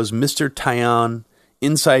government shows Mr. Tian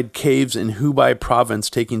inside caves in Hubei province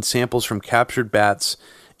taking samples from captured bats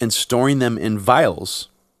and storing them in vials.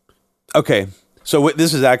 Okay, so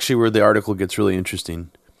this is actually where the article gets really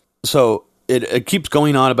interesting. So it keeps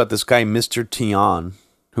going on about this guy, Mr. Tian,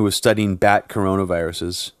 who was studying bat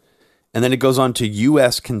coronaviruses. And then it goes on to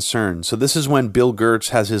U.S. concerns. So this is when Bill Gertz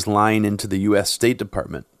has his line into the U.S. State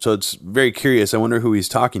Department. So it's very curious. I wonder who he's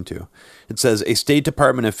talking to. It says, a State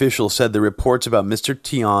Department official said the reports about Mr.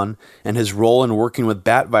 Tian and his role in working with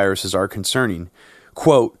bat viruses are concerning.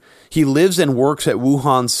 Quote, he lives and works at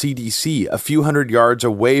Wuhan CDC, a few hundred yards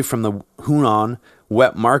away from the Hunan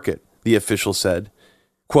wet market, the official said.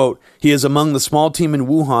 Quote, he is among the small team in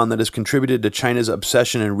Wuhan that has contributed to China's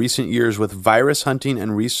obsession in recent years with virus hunting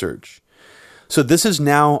and research. So this is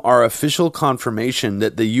now our official confirmation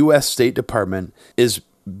that the U.S. State Department is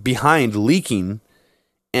behind leaking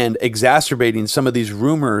and exacerbating some of these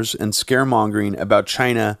rumors and scaremongering about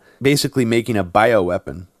China basically making a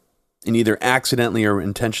bioweapon and either accidentally or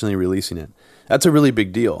intentionally releasing it. That's a really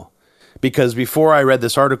big deal, because before I read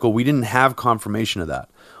this article, we didn't have confirmation of that.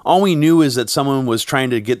 All we knew is that someone was trying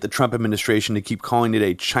to get the Trump administration to keep calling it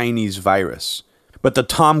a Chinese virus. But the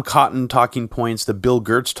Tom Cotton talking points, the Bill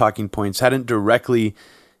Gertz talking points hadn't directly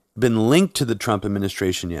been linked to the Trump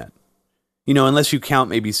administration yet. You know, unless you count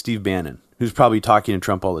maybe Steve Bannon, who's probably talking to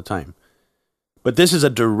Trump all the time. But this is a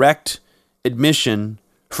direct admission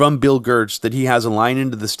from Bill Gertz that he has a line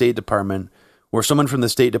into the State Department where someone from the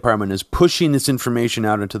State Department is pushing this information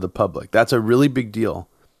out into the public. That's a really big deal.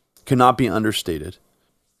 Cannot be understated.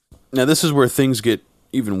 Now, this is where things get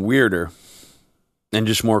even weirder and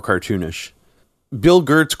just more cartoonish. Bill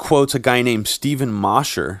Gertz quotes a guy named Stephen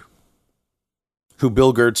Mosher, who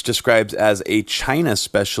Bill Gertz describes as a China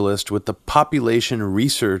specialist with the Population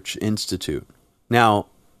Research Institute. Now,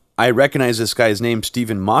 I recognize this guy's name,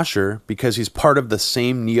 Stephen Mosher, because he's part of the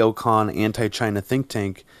same neocon anti-China think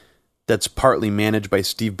tank that's partly managed by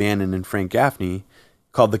Steve Bannon and Frank Gaffney,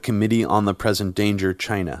 called the Committee on the Present Danger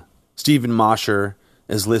China. Stephen Mosher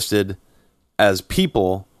is listed as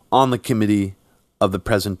people on the Committee of the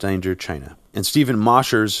Present Danger China. And Stephen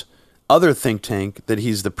Mosher's other think tank that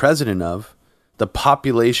he's the president of, the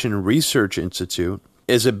Population Research Institute,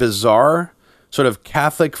 is a bizarre sort of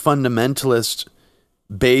Catholic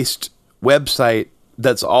fundamentalist-based website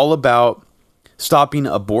that's all about stopping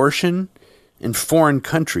abortion in foreign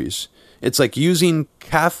countries. It's like using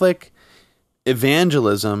Catholic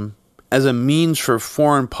evangelism as a means for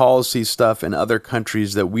foreign policy stuff in other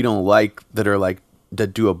countries that we don't like,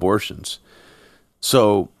 that do abortions.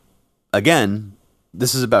 So again,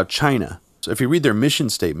 this is about China. So if you read their mission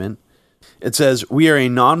statement, it says, "We are a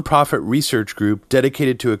nonprofit research group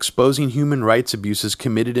dedicated to exposing human rights abuses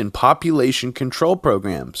committed in population control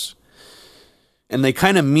programs." And they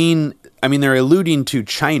kind of they're alluding to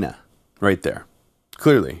China right there,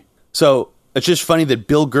 clearly. So it's just funny that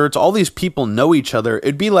Bill Gertz, all these people know each other.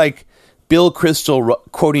 It'd be like Bill Kristol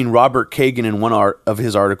quoting Robert Kagan in one of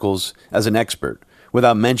his articles as an expert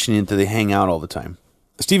without mentioning that they hang out all the time.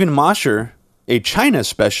 Stephen Mosher, a China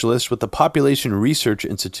specialist with the Population Research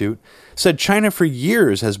Institute, said China for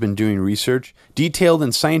years has been doing research detailed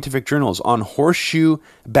in scientific journals on horseshoe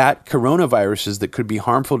bat coronaviruses that could be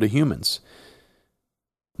harmful to humans.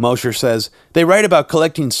 Mosher says, they write about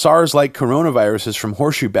collecting SARS-like coronaviruses from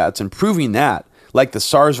horseshoe bats and proving that, like the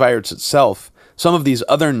SARS virus itself, some of these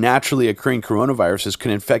other naturally occurring coronaviruses can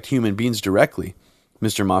infect human beings directly,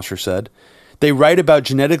 Mr. Mosher said. They write about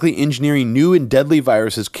genetically engineering new and deadly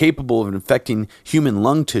viruses capable of infecting human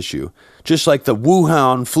lung tissue, just like the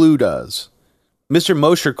Wuhan flu does. Mr.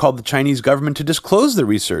 Mosher called the Chinese government to disclose the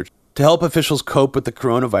research to help officials cope with the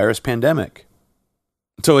coronavirus pandemic.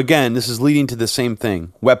 So again, this is leading to the same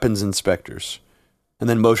thing, weapons inspectors. And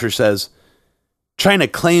then Mosher says, China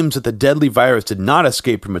claims that the deadly virus did not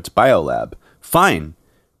escape from its biolab. Fine,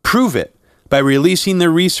 prove it by releasing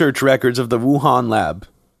the research records of the Wuhan lab.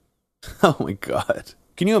 Oh my God.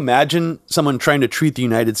 Can you imagine someone trying to treat the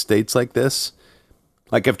United States like this?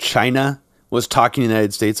 Like if China was talking to the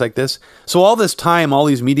United States like this? So all this time, all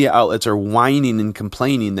these media outlets are whining and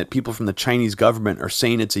complaining that people from the Chinese government are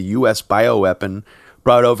saying it's a U.S. bioweapon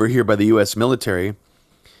brought over here by the U.S. military.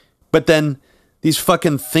 But then these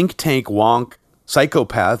fucking think tank wonk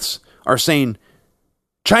psychopaths are saying,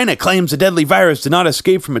 China claims the deadly virus did not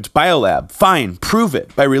escape from its biolab. Fine, prove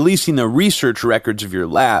it by releasing the research records of your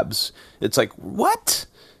labs. It's like, what?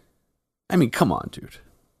 I mean, come on, dude.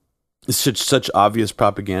 It's such obvious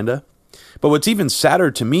propaganda. But what's even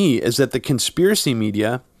sadder to me is that the conspiracy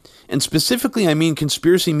media, and specifically I mean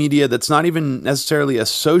conspiracy media that's not even necessarily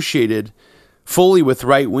associated fully with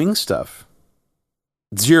right-wing stuff.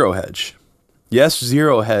 Zero Hedge. Yes,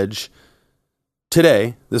 Zero Hedge.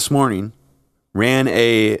 Today, this morning, ran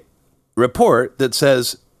a report that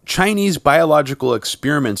says Chinese biological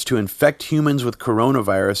experiments to infect humans with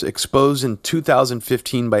coronavirus exposed in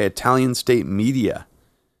 2015 by Italian state media.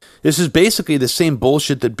 This is basically the same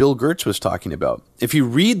bullshit that Bill Gertz was talking about. If you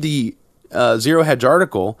read the Zero Hedge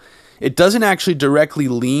article, it doesn't actually directly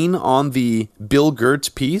lean on the Bill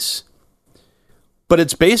Gertz piece, but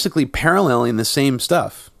it's basically paralleling the same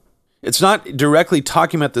stuff. It's not directly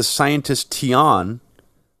talking about the scientist Tian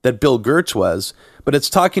that Bill Gertz was, but it's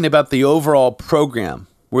talking about the overall program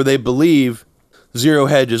where they believe Zero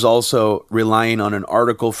Hedge is also relying on an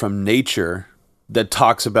article from Nature that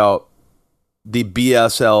talks about the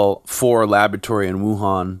BSL-4 laboratory in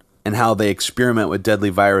Wuhan and how they experiment with deadly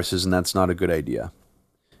viruses, and that's not a good idea.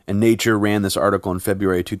 And Nature ran this article in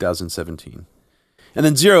February 2017. And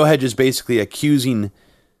then Zero Hedge is basically accusing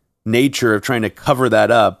Nature of trying to cover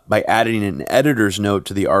that up by adding an editor's note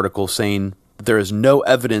to the article saying there is no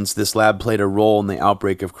evidence this lab played a role in the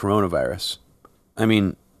outbreak of coronavirus. I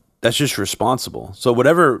mean, that's just responsible. So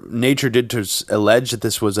whatever Nature did to allege that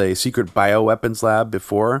this was a secret bioweapons lab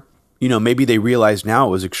before, maybe they realize now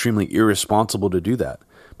it was extremely irresponsible to do that.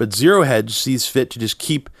 But Zero Hedge sees fit to just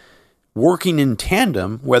keep working in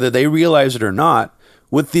tandem, whether they realize it or not,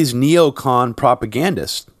 with these neocon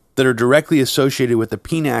propagandists that are directly associated with the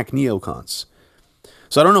PNAC neocons.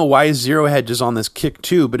 So I don't know why Zero Hedge is on this kick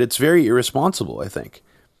too, but it's very irresponsible, I think.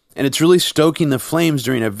 And it's really stoking the flames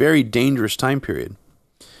during a very dangerous time period.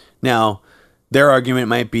 Now, their argument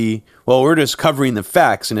might be, well, we're just covering the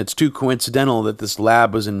facts, and it's too coincidental that this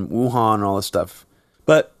lab was in Wuhan and all this stuff.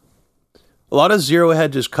 But a lot of Zero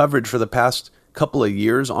Hedge's coverage for the past couple of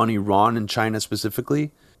years on Iran and China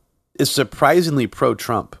specifically is surprisingly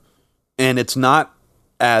pro-Trump. And it's not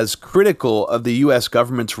as critical of the U.S.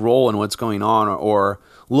 government's role in what's going on or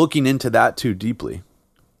looking into that too deeply.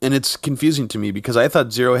 And it's confusing to me because I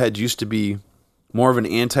thought Zero Hedge used to be more of an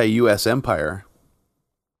anti-U.S. empire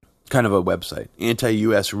kind of a website,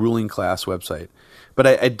 anti-U.S. ruling class website. But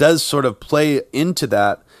it does sort of play into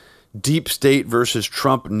that deep state versus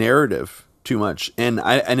Trump narrative too much. And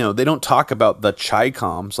I know they don't talk about the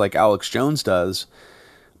Chi-Coms like Alex Jones does,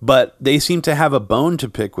 but they seem to have a bone to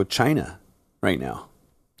pick with China right now.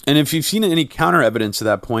 And if you've seen any counter evidence to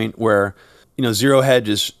that point where, Zero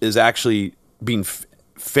Hedge is actually being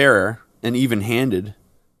fairer and even-handed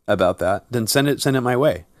about that, then send it my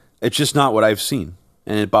way. It's just not what I've seen,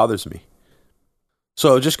 and it bothers me.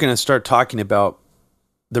 So I'm just going to start talking about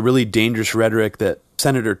the really dangerous rhetoric that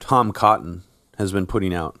Senator Tom Cotton has been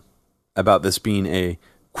putting out about this being a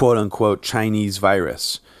quote-unquote Chinese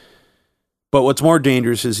virus. But what's more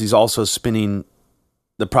dangerous is he's also spinning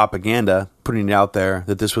the propaganda, putting it out there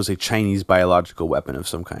that this was a Chinese biological weapon of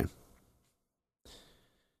some kind.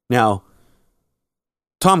 Now,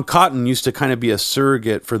 Tom Cotton used to kind of be a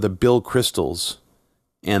surrogate for the Bill Kristols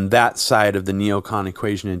and that side of the neocon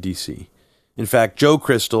equation in D.C. In fact, Joe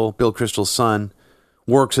Kristol, Bill Kristol's son,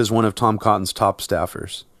 works as one of Tom Cotton's top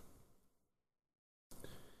staffers.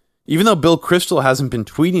 Even though Bill Kristol hasn't been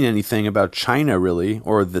tweeting anything about China, really,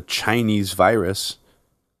 or the Chinese virus,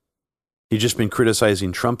 he's just been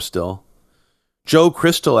criticizing Trump still. Joe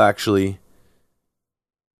Kristol, actually,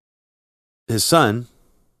 his son,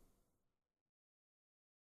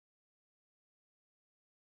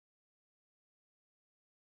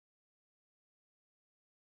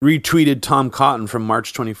 retweeted Tom Cotton from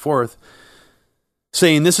March 24th,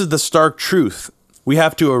 saying, "This is the stark truth. We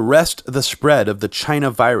have to arrest the spread of the China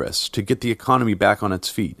virus to get the economy back on its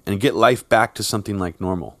feet and get life back to something like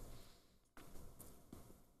normal."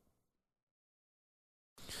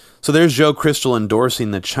 So there's Joe Kristol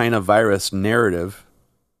endorsing the China virus narrative.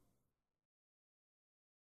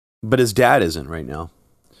 But his dad isn't right now.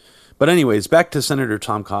 But anyways, back to Senator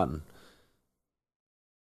Tom Cotton.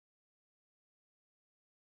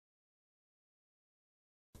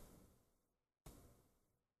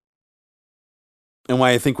 And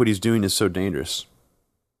why I think what he's doing is so dangerous.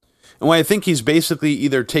 And why I think he's basically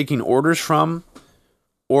either taking orders from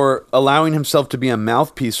or allowing himself to be a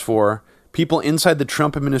mouthpiece for people inside the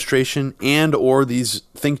Trump administration and or these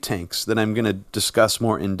think tanks that I'm going to discuss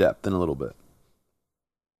more in depth in a little bit.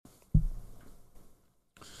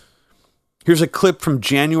 Here's a clip from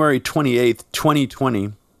January 28th,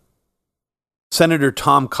 2020. Senator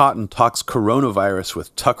Tom Cotton talks coronavirus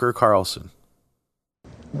with Tucker Carlson.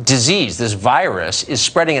 Disease, this virus, is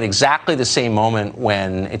spreading at exactly the same moment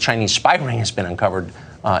when a Chinese spy ring has been uncovered,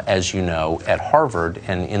 as you know, at Harvard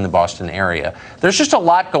and in the Boston area. There's just a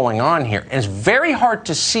lot going on here, and it's very hard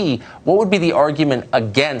to see what would be the argument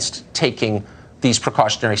against taking these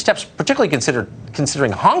precautionary steps, particularly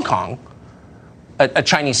considering Hong Kong, a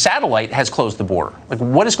Chinese satellite, has closed the border. Like,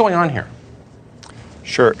 what is going on here?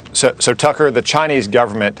 Sure. So Tucker, the Chinese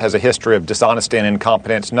government has a history of dishonesty and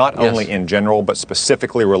incompetence, not only in general, but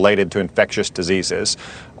specifically related to infectious diseases.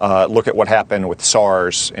 Look at what happened with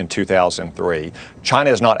SARS in 2003. China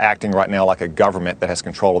is not acting right now like a government that has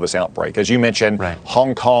control of this outbreak. As you mentioned,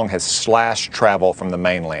 Hong Kong has slashed travel from the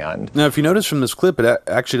mainland. Now, if you notice from this clip, it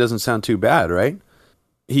actually doesn't sound too bad, right?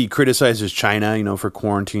 He criticizes China, for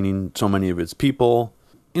quarantining so many of its people.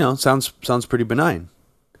 Sounds pretty benign.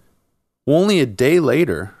 Well, only a day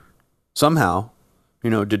later, somehow,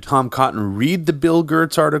 did Tom Cotton read the Bill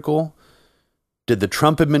Gertz article? Did the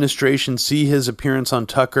Trump administration see his appearance on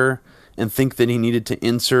Tucker and think that he needed to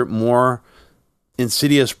insert more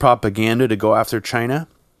insidious propaganda to go after China?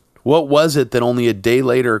 What was it that only a day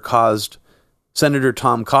later caused Senator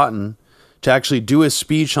Tom Cotton to actually do a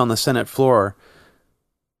speech on the Senate floor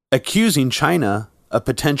accusing China of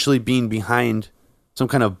potentially being behind some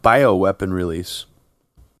kind of bioweapon release?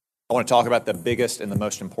 I want to talk about the biggest and the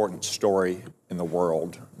most important story in the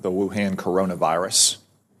world, the Wuhan coronavirus.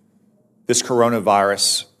 This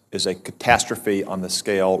coronavirus is a catastrophe on the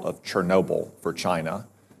scale of Chernobyl for China.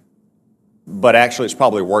 But actually, it's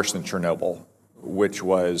probably worse than Chernobyl, which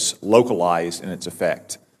was localized in its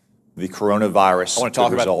effect. The coronavirus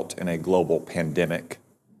could result in a global pandemic.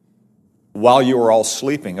 While you were all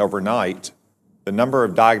sleeping overnight, the number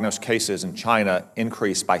of diagnosed cases in China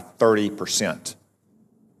increased by 30%.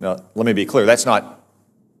 Now, let me be clear, that's not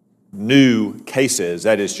new cases,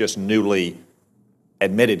 that is just newly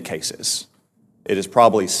admitted cases. It is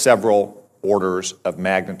probably several orders of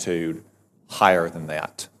magnitude higher than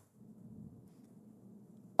that.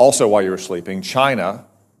 Also, while you were sleeping, China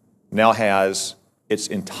now has its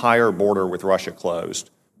entire border with Russia closed,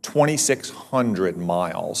 2,600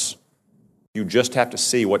 miles. You just have to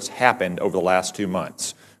see what's happened over the last 2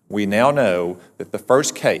 months. We now know that the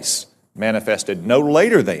first case manifested no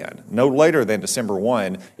later than December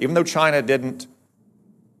 1, even though China didn't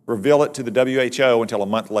reveal it to the WHO until a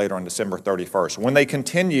month later on December 31st, when they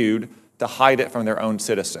continued to hide it from their own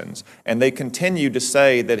citizens. And they continued to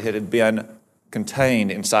say that it had been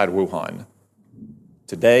contained inside Wuhan.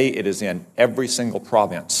 Today, it is in every single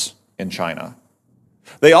province in China.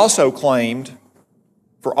 They also claimed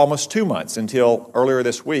for almost 2 months, until earlier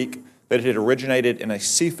this week, that it had originated in a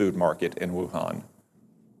seafood market in Wuhan,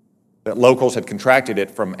 that locals had contracted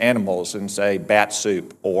it from animals in, say, bat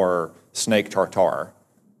soup or snake tartare.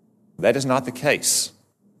 That is not the case.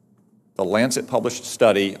 The Lancet published a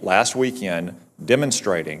study last weekend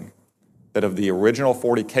demonstrating that of the original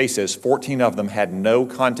 40 cases, 14 of them had no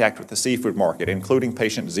contact with the seafood market, including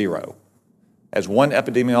patient 0. As one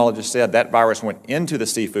epidemiologist said, that virus went into the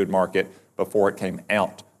seafood market before it came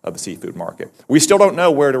out of the seafood market. We still don't know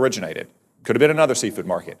where it originated. Could have been another seafood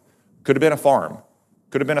market. Could have been a farm.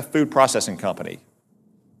 Could have been a food processing company.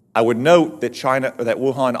 I would note that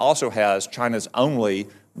Wuhan also has China's only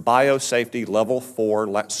biosafety level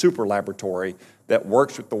 4 super laboratory that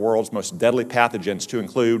works with the world's most deadly pathogens, to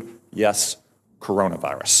include, yes,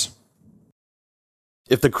 coronavirus.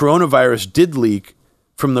 If the coronavirus did leak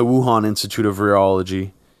from the Wuhan Institute of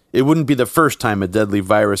Virology, it wouldn't be the first time a deadly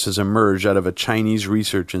virus has emerged out of a Chinese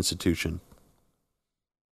research institution.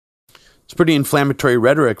 It's pretty inflammatory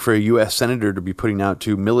rhetoric for a U.S. senator to be putting out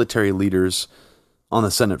to military leaders on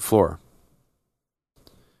the Senate floor.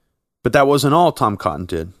 But that wasn't all Tom Cotton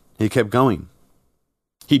did. He kept going.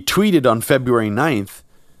 He tweeted on February 9th,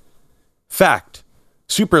 "Fact,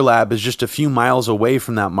 Superlab is just a few miles away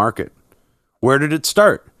from that market. Where did it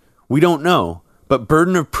start? We don't know, but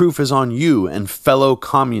burden of proof is on you and fellow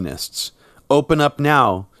communists. Open up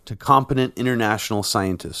now to competent international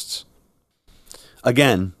scientists."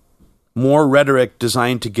 Again, more rhetoric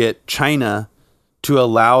designed to get China to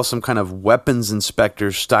allow some kind of weapons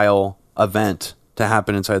inspector style event to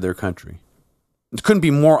happen inside their country. It couldn't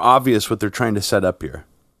be more obvious what they're trying to set up here.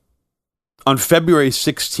 On February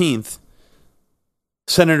 16th,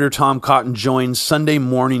 Senator Tom Cotton joined Sunday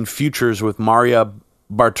Morning Futures with Maria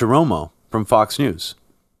Bartiromo from Fox News.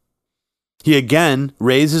 He again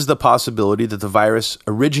raises the possibility that the virus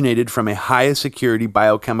originated from a high-security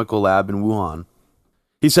biochemical lab in Wuhan.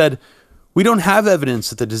 He said, "We don't have evidence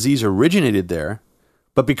that the disease originated there,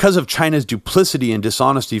 but because of China's duplicity and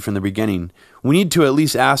dishonesty from the beginning, we need to at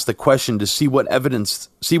least ask the question to see what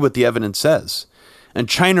the evidence says. And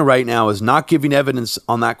China right now is not giving evidence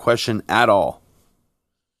on that question at all."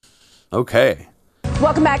 Okay.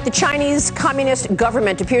 Welcome back. The Chinese Communist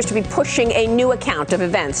government appears to be pushing a new account of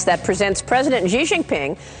events that presents President Xi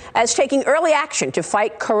Jinping as taking early action to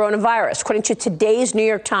fight coronavirus, according to today's New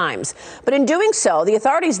York Times. But in doing so, the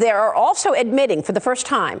authorities there are also admitting for the first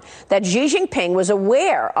time that Xi Jinping was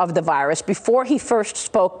aware of the virus before he first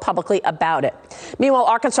spoke publicly about it. Meanwhile,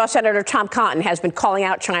 Arkansas Senator Tom Cotton has been calling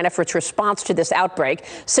out China for its response to this outbreak,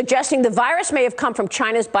 suggesting the virus may have come from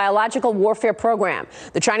China's biological warfare program.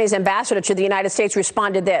 The Chinese ambassador to the United States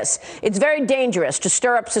responded this: "It's very dangerous to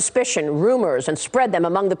stir up suspicion, rumors, and spread them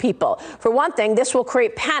among the people. For one thing, this will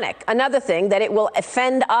create panic. Another thing, that it will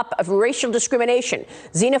offend up of racial discrimination,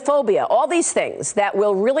 xenophobia, all these things that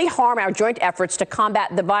will really harm our joint efforts to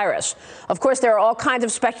combat the virus." Of course, there are all kinds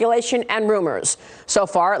of speculation and rumors. So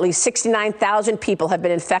far, at least 69,000 people have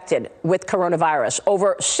been infected with coronavirus.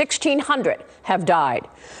 Over 1,600 have died.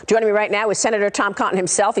 Joining me right now is Senator Tom Cotton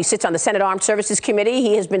himself. He sits on the Senate Armed Services Committee.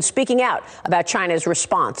 He has been speaking out about China's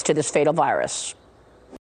response to this fatal virus.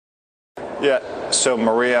 Yeah, so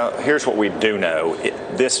Maria, here's what we do know.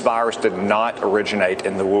 This virus did not originate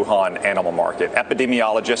in the Wuhan animal market.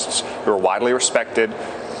 Epidemiologists who are widely respected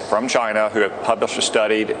from China who have published a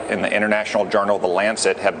study in the international journal The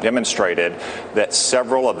Lancet have demonstrated that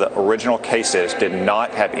several of the original cases did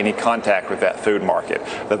not have any contact with that food market.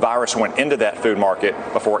 The virus went into that food market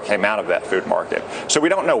before it came out of that food market. So we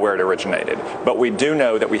don't know where it originated, but we do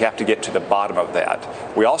know that we have to get to the bottom of that.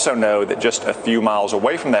 We also know that just a few miles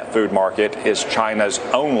away from that food market is China's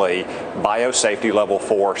only biosafety level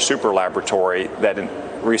 4 super laboratory that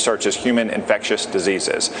researches human infectious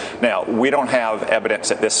diseases. Now, we don't have evidence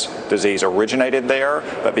that this disease originated there,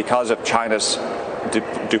 but because of China's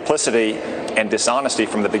duplicity and dishonesty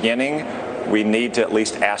from the beginning, we need to at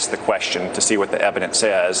least ask the question to see what the evidence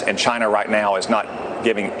says. And China right now is not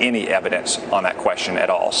giving any evidence on that question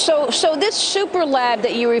at all. So this super lab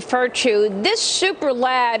that you referred to, this super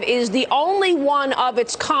lab is the only one of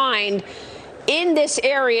its kind in this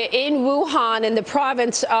area, in Wuhan, in the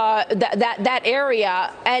province, that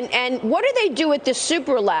area. And what do they do at this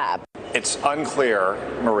super lab? It's unclear,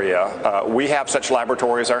 Maria. We have such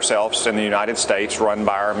laboratories ourselves in the United States run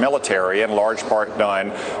by our military, in large part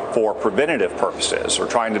done for preventative purposes or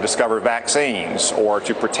trying to discover vaccines or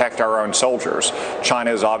to protect our own soldiers.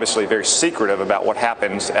 China is obviously very secretive about what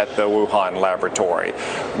happens at the Wuhan laboratory.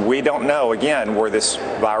 We don't know, again, where this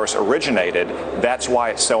virus originated. That's why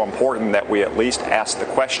it's so important that we at least ask the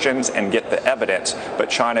questions and get the evidence. But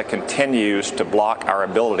China continues to block our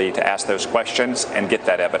ability to ask those questions and get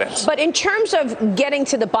that evidence. But in terms of getting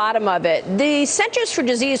to the bottom of it, the Centers for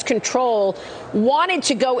Disease Control wanted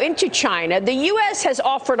to go into China. The U.S. has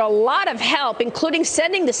offered a lot of help, including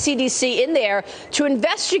sending the CDC in there to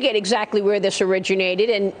investigate exactly where this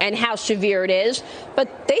originated and how severe it is.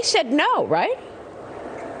 But they said no, right?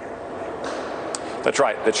 That's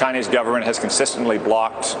right. The Chinese government has consistently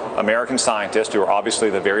blocked American scientists, who are obviously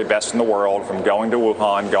the very best in the world, from going to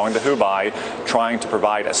Wuhan, going to Hubei, trying to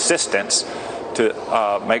provide assistance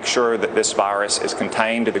to make sure that this virus is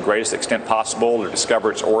contained to the greatest extent possible, to discover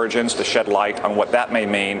its origins, to shed light on what that may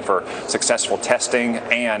mean for successful testing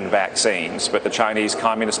and vaccines. But the Chinese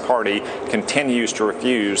Communist Party continues to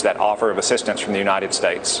refuse that offer of assistance from the United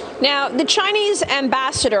States. Now, the Chinese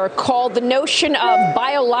ambassador called the notion of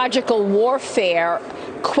biological warfare,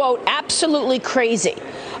 quote, absolutely crazy,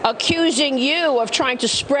 accusing you of trying to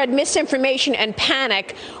spread misinformation and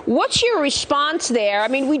panic. What's your response there? I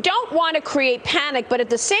mean, we don't want to create panic, but at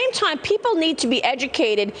the same time, people need to be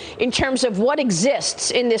educated in terms of what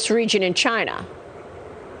exists in this region in China.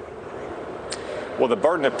 Well, the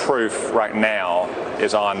burden of proof right now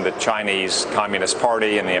is on the Chinese Communist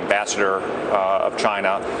Party and the ambassador of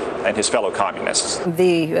China and his fellow communists.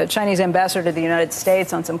 The Chinese ambassador to the United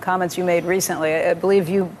States, on some comments you made recently, I believe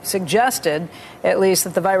you suggested, at least,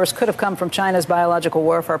 that the virus could have come from China's biological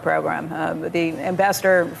warfare program. The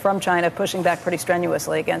ambassador from China pushing back pretty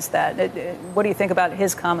strenuously against that. What do you think about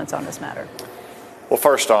his comments on this matter? Well,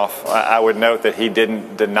 first off, I would note that he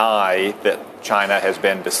didn't deny that China has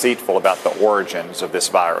been deceitful about the origins of this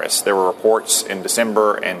virus. There were reports in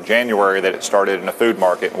December and January that it started in a food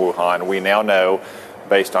market in Wuhan. We now know,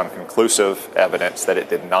 based on conclusive evidence, that it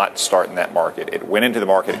did not start in that market. It went into the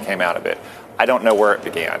market, it came out of it. I don't know where it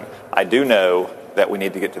began. I do know that we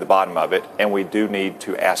need to get to the bottom of it, and we do need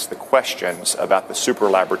to ask the questions about the super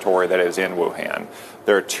laboratory that is in Wuhan.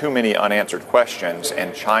 There are too many unanswered questions,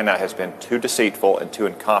 and China has been too deceitful and too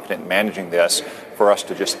incompetent in managing this for us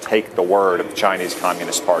to just take the word of the Chinese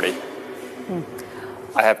Communist Party.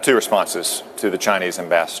 I have two responses to the Chinese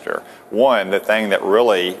ambassador. One, the thing that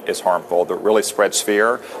really is harmful, that really spreads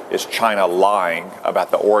fear, is China lying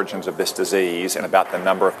about the origins of this disease and about the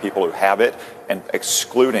number of people who have it, and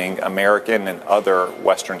excluding American and other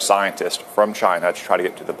Western scientists from China to try to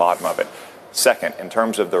get to the bottom of it. Second, in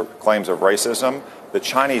terms of the claims of racism, the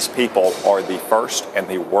Chinese people are the first and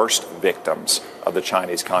the worst victims of the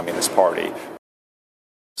Chinese Communist Party.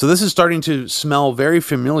 So this is starting to smell very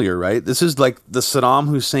familiar, right? This is like the Saddam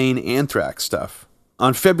Hussein anthrax stuff.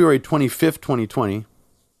 On February 25th, 2020,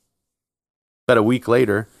 about a week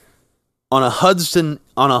later, on a Hudson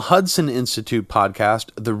Institute podcast,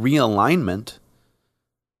 The Realignment,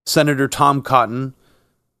 Senator Tom Cotton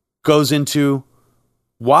goes into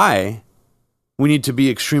why we need to be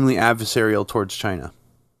extremely adversarial towards China.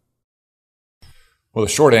 Well,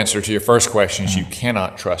 the short answer to your first question is you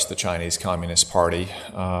cannot trust the Chinese Communist Party.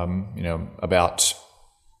 About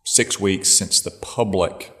 6 weeks since the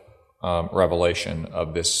public revelation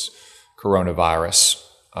of this coronavirus,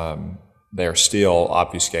 they are still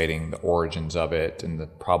obfuscating the origins of it and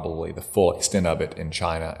probably the full extent of it in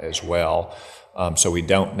China as well. So we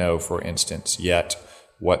don't know, for instance, yet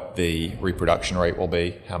what the reproduction rate will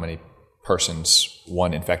be, how many persons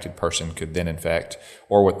one infected person could then infect,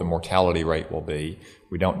 or what the mortality rate will be.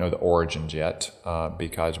 We don't know the origins yet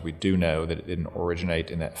because we do know that it didn't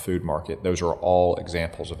originate in that food market. Those are all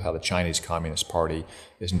examples of how the Chinese Communist Party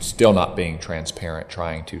is still not being transparent,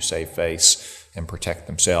 trying to save face and protect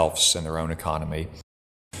themselves and their own economy.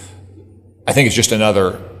 I think it's just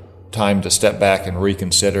another time to step back and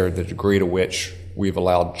reconsider the degree to which we've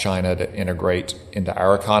allowed China to integrate into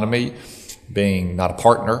our economy, being not a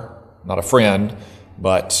partner, not a friend,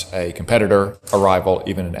 but a competitor, a rival,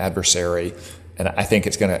 even an adversary. And I think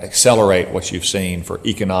it's going to accelerate what you've seen for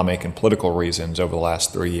economic and political reasons over the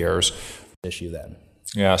last 3 years. Issue then.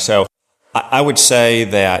 Yeah, so I would say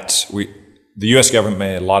that the U.S. government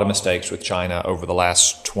made a lot of mistakes with China over the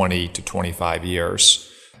last 20 to 25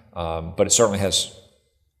 years, but it certainly has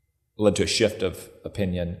led to a shift of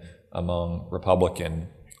opinion among Republican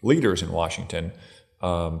leaders in Washington,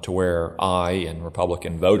 to where I and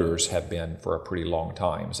Republican voters have been for a pretty long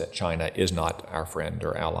time, is that China is not our friend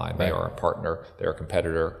or ally. They are a partner, they're a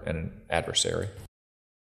competitor, and an adversary.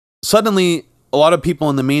 Suddenly, a lot of people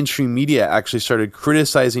in the mainstream media actually started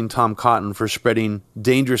criticizing Tom Cotton for spreading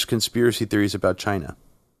dangerous conspiracy theories about China.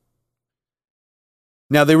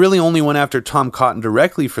 Now, they really only went after Tom Cotton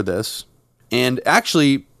directly for this, and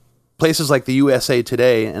actually places like the USA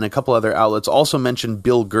Today and a couple other outlets also mentioned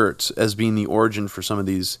Bill Gertz as being the origin for some of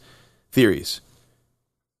these theories.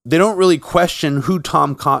 They don't really question who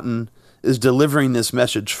Tom Cotton is delivering this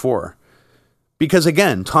message for. Because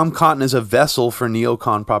again, Tom Cotton is a vessel for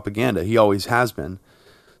neocon propaganda. He always has been.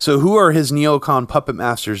 So who are his neocon puppet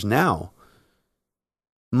masters now?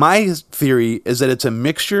 My theory is that it's a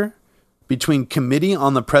mixture between Committee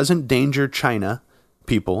on the Present Danger China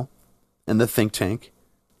people and the think tank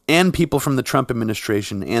and people from the Trump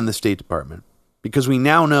administration and the State Department. Because we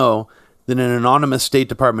now know that an anonymous State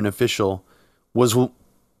Department official was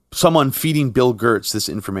someone feeding Bill Gertz this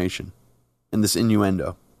information and this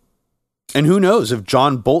innuendo. And who knows if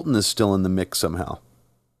John Bolton is still in the mix somehow.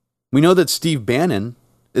 We know that Steve Bannon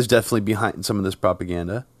is definitely behind some of this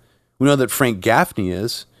propaganda. We know that Frank Gaffney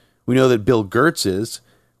is. We know that Bill Gertz is.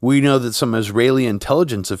 We know that some Israeli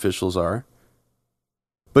intelligence officials are.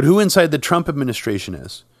 But who inside the Trump administration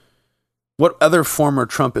is? What other former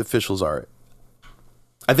Trump officials are it?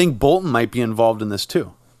 I think Bolton might be involved in this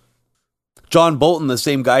too. John Bolton, the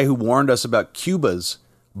same guy who warned us about Cuba's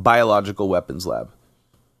biological weapons lab.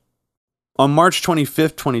 On March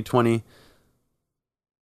 25th, 2020,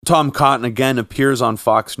 Tom Cotton again appears on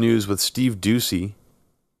Fox News with Steve Doocy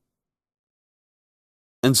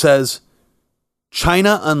and says,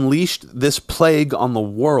 China unleashed this plague on the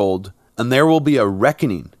world, and there will be a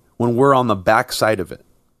reckoning when we're on the backside of it.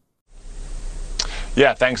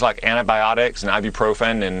 Yeah, things like antibiotics and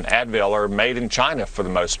ibuprofen and Advil are made in China for the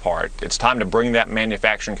most part. It's time to bring that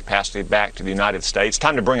manufacturing capacity back to the United States.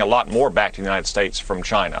 Time to bring a lot more back to the United States from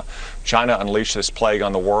China. China unleashed this plague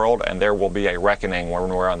on the world, and there will be a reckoning when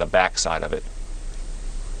we're on the backside of it.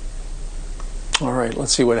 All right,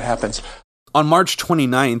 let's see what happens. On March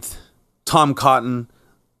 29th, Tom Cotton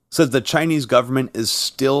says the Chinese government is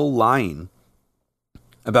still lying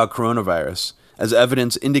about coronavirus, as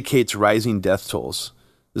evidence indicates rising death tolls.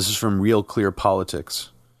 This is from Real Clear Politics.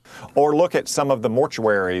 Or look at some of the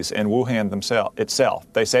mortuaries in Wuhan itself.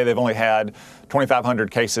 They say they've only had 2,500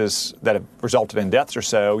 cases that have resulted in deaths or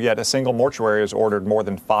so, yet a single mortuary has ordered more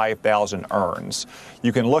than 5,000 urns.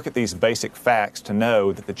 You can look at these basic facts to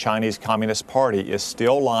know that the Chinese Communist Party is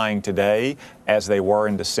still lying today as they were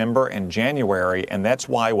in December and January, and that's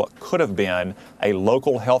why what could have been a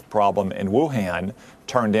local health problem in Wuhan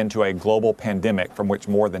turned into a global pandemic from which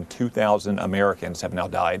more than 2,000 Americans have now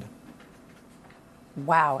died.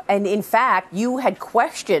 Wow. And in fact, you had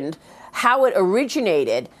questioned how it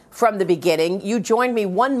originated from the beginning. You joined me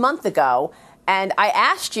 1 month ago, and I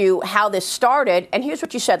asked you how this started, and here's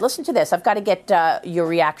what you said. Listen to this. I've got to get your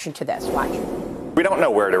reaction to this. Watch. We don't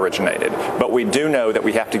know where it originated, but we do know that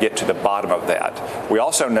we have to get to the bottom of that. We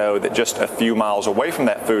also know that just a few miles away from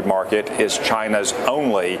that food market is China's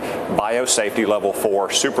only biosafety level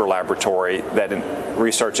 4 super laboratory that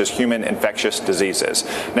researches human infectious diseases.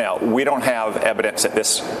 Now, we don't have evidence that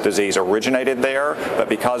this disease originated there, but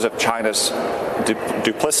because of China's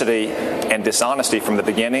duplicity and dishonesty from the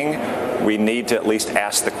beginning, we need to at least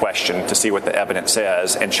ask the question to see what the evidence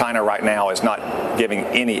says. And China right now is not giving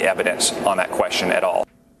any evidence on that question at all.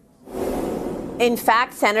 In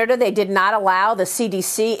fact, Senator, they did not allow the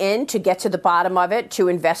CDC in to get to the bottom of it, to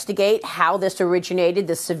investigate how this originated,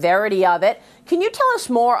 the severity of it. Can you tell us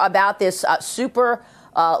more about this super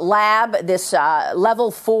lab, this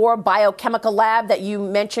level 4 biochemical lab that you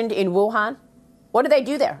mentioned in Wuhan? What do they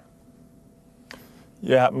do there?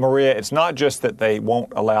 Yeah, Maria, it's not just that they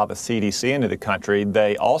won't allow the CDC into the country.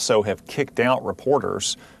 They also have kicked out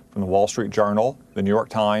reporters from the Wall Street Journal, the New York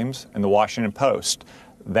Times, and the Washington Post.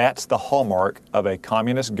 That's the hallmark of a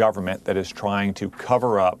communist government that is trying to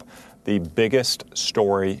cover up the biggest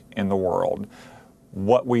story in the world.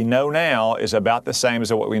 What we know now is about the same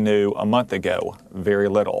as what we knew a month ago, very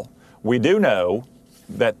little. We do know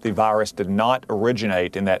that the virus did not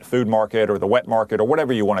originate in that food market or the wet market or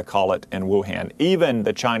whatever you want to call it in Wuhan. Even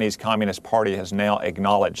the Chinese Communist Party has now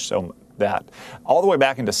acknowledged that. All the way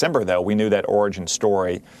back in December, though, we knew that origin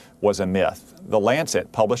story was a myth. The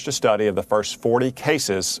Lancet published a study of the first 40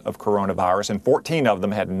 cases of coronavirus, and 14 of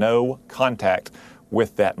them had no contact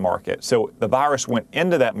with that market. So the virus went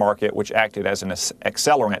into that market, which acted as an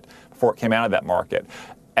accelerant before it came out of that market.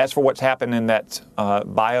 As for what's happened in that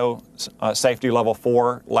biosafety level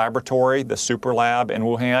 4 laboratory, the super lab in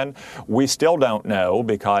Wuhan, we still don't know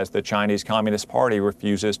because the Chinese Communist Party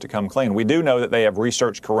refuses to come clean. We do know that they have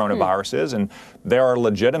researched coronaviruses, and there are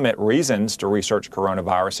legitimate reasons to research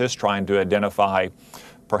coronaviruses, trying to identify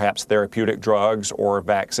perhaps therapeutic drugs or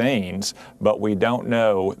vaccines, but we don't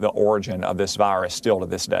know the origin of this virus still to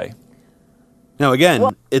this day. Now,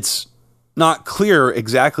 again, it's not clear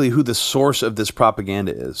exactly who the source of this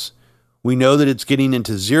propaganda is. We know that it's getting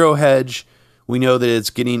into Zero Hedge. We know that it's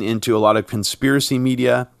getting into a lot of conspiracy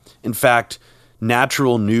media. In fact,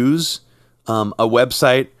 Natural News, a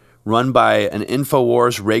website run by an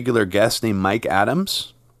InfoWars regular guest named Mike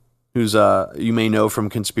Adams, who's you may know from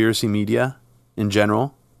conspiracy media in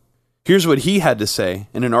general. Here's what he had to say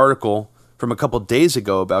in an article from a couple days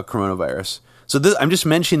ago about coronavirus. So I'm just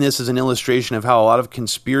mentioning this as an illustration of how a lot of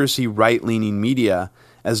conspiracy right-leaning media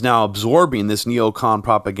is now absorbing this neocon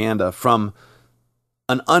propaganda from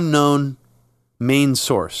an unknown main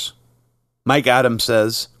source. Mike Adams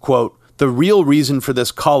says, quote, "The real reason for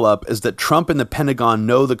this call-up is that Trump and the Pentagon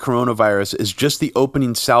know the coronavirus is just the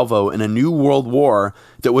opening salvo in a new world war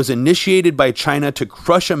that was initiated by China to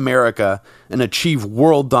crush America and achieve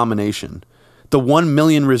world domination. The 1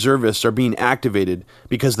 million reservists are being activated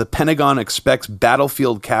because the Pentagon expects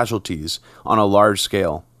battlefield casualties on a large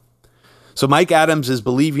scale." So Mike Adams is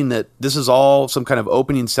believing that this is all some kind of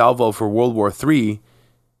opening salvo for World War III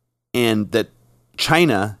and that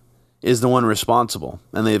China is the one responsible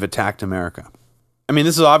and they've attacked America. I mean,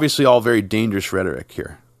 this is obviously all very dangerous rhetoric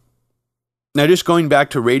here. Now, just going back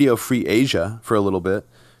to Radio Free Asia for a little bit,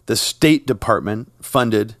 the State Department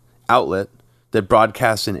funded outlet that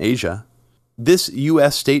broadcasts in Asia, this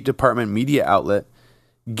U.S. State Department media outlet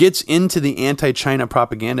gets into the anti-China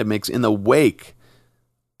propaganda mix in the wake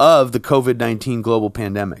of the COVID-19 global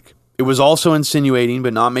pandemic. It was also insinuating,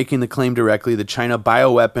 but not making the claim directly, the China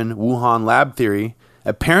bioweapon Wuhan lab theory,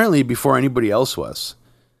 apparently before anybody else was.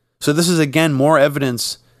 So this is again more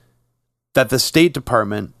evidence that the State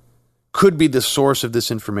Department could be the source of this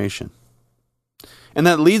information. And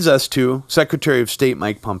that leads us to Secretary of State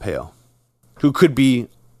Mike Pompeo, who could be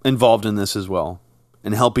involved in this as well,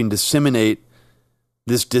 and helping disseminate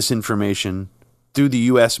this disinformation through the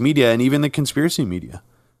U.S. media and even the conspiracy media.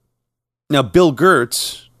 Now, Bill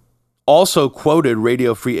Gertz also quoted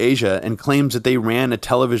Radio Free Asia and claims that they ran a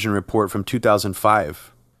television report from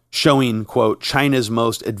 2005 showing, quote, China's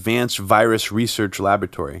most advanced virus research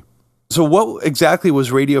laboratory. So what exactly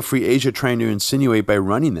was Radio Free Asia trying to insinuate by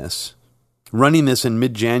running this? Running this in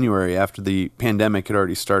mid-January after the pandemic had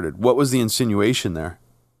already started. What was the insinuation there?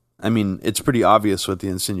 I mean, it's pretty obvious what the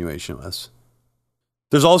insinuation was.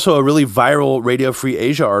 There's also a really viral Radio Free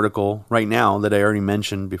Asia article right now that I already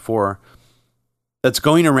mentioned before that's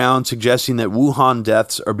going around suggesting that Wuhan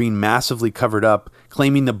deaths are being massively covered up,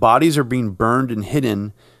 claiming the bodies are being burned and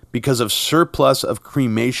hidden because of surplus of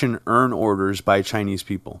cremation urn orders by Chinese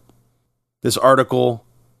people. This article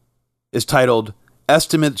is titled,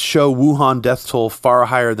 "Estimates Show Wuhan Death Toll Far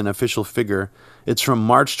Higher Than Official Figure." It's from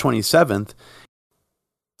March 27th.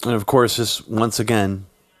 And of course, this once again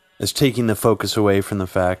is taking the focus away from the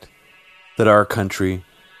fact that our country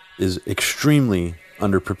is extremely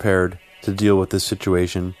underprepared to deal with this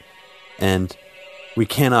situation, and we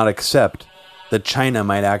cannot accept that China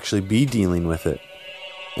might actually be dealing with it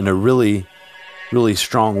in a really, really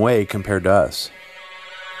strong way compared to us.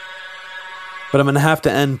 But I'm going to have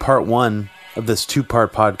to end part one of this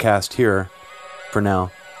two-part podcast here for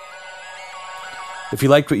now. If you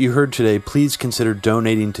liked what you heard today, please consider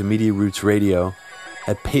donating to Media Roots Radio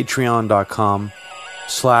at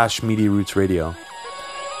patreon.com/Media Roots Radio.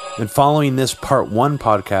 And following this part one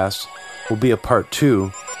podcast will be a part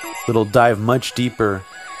two that'll dive much deeper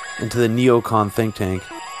into the neocon think tank,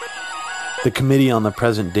 the Committee on the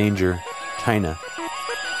Present Danger, China.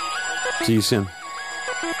 See you soon.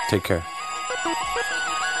 Take care.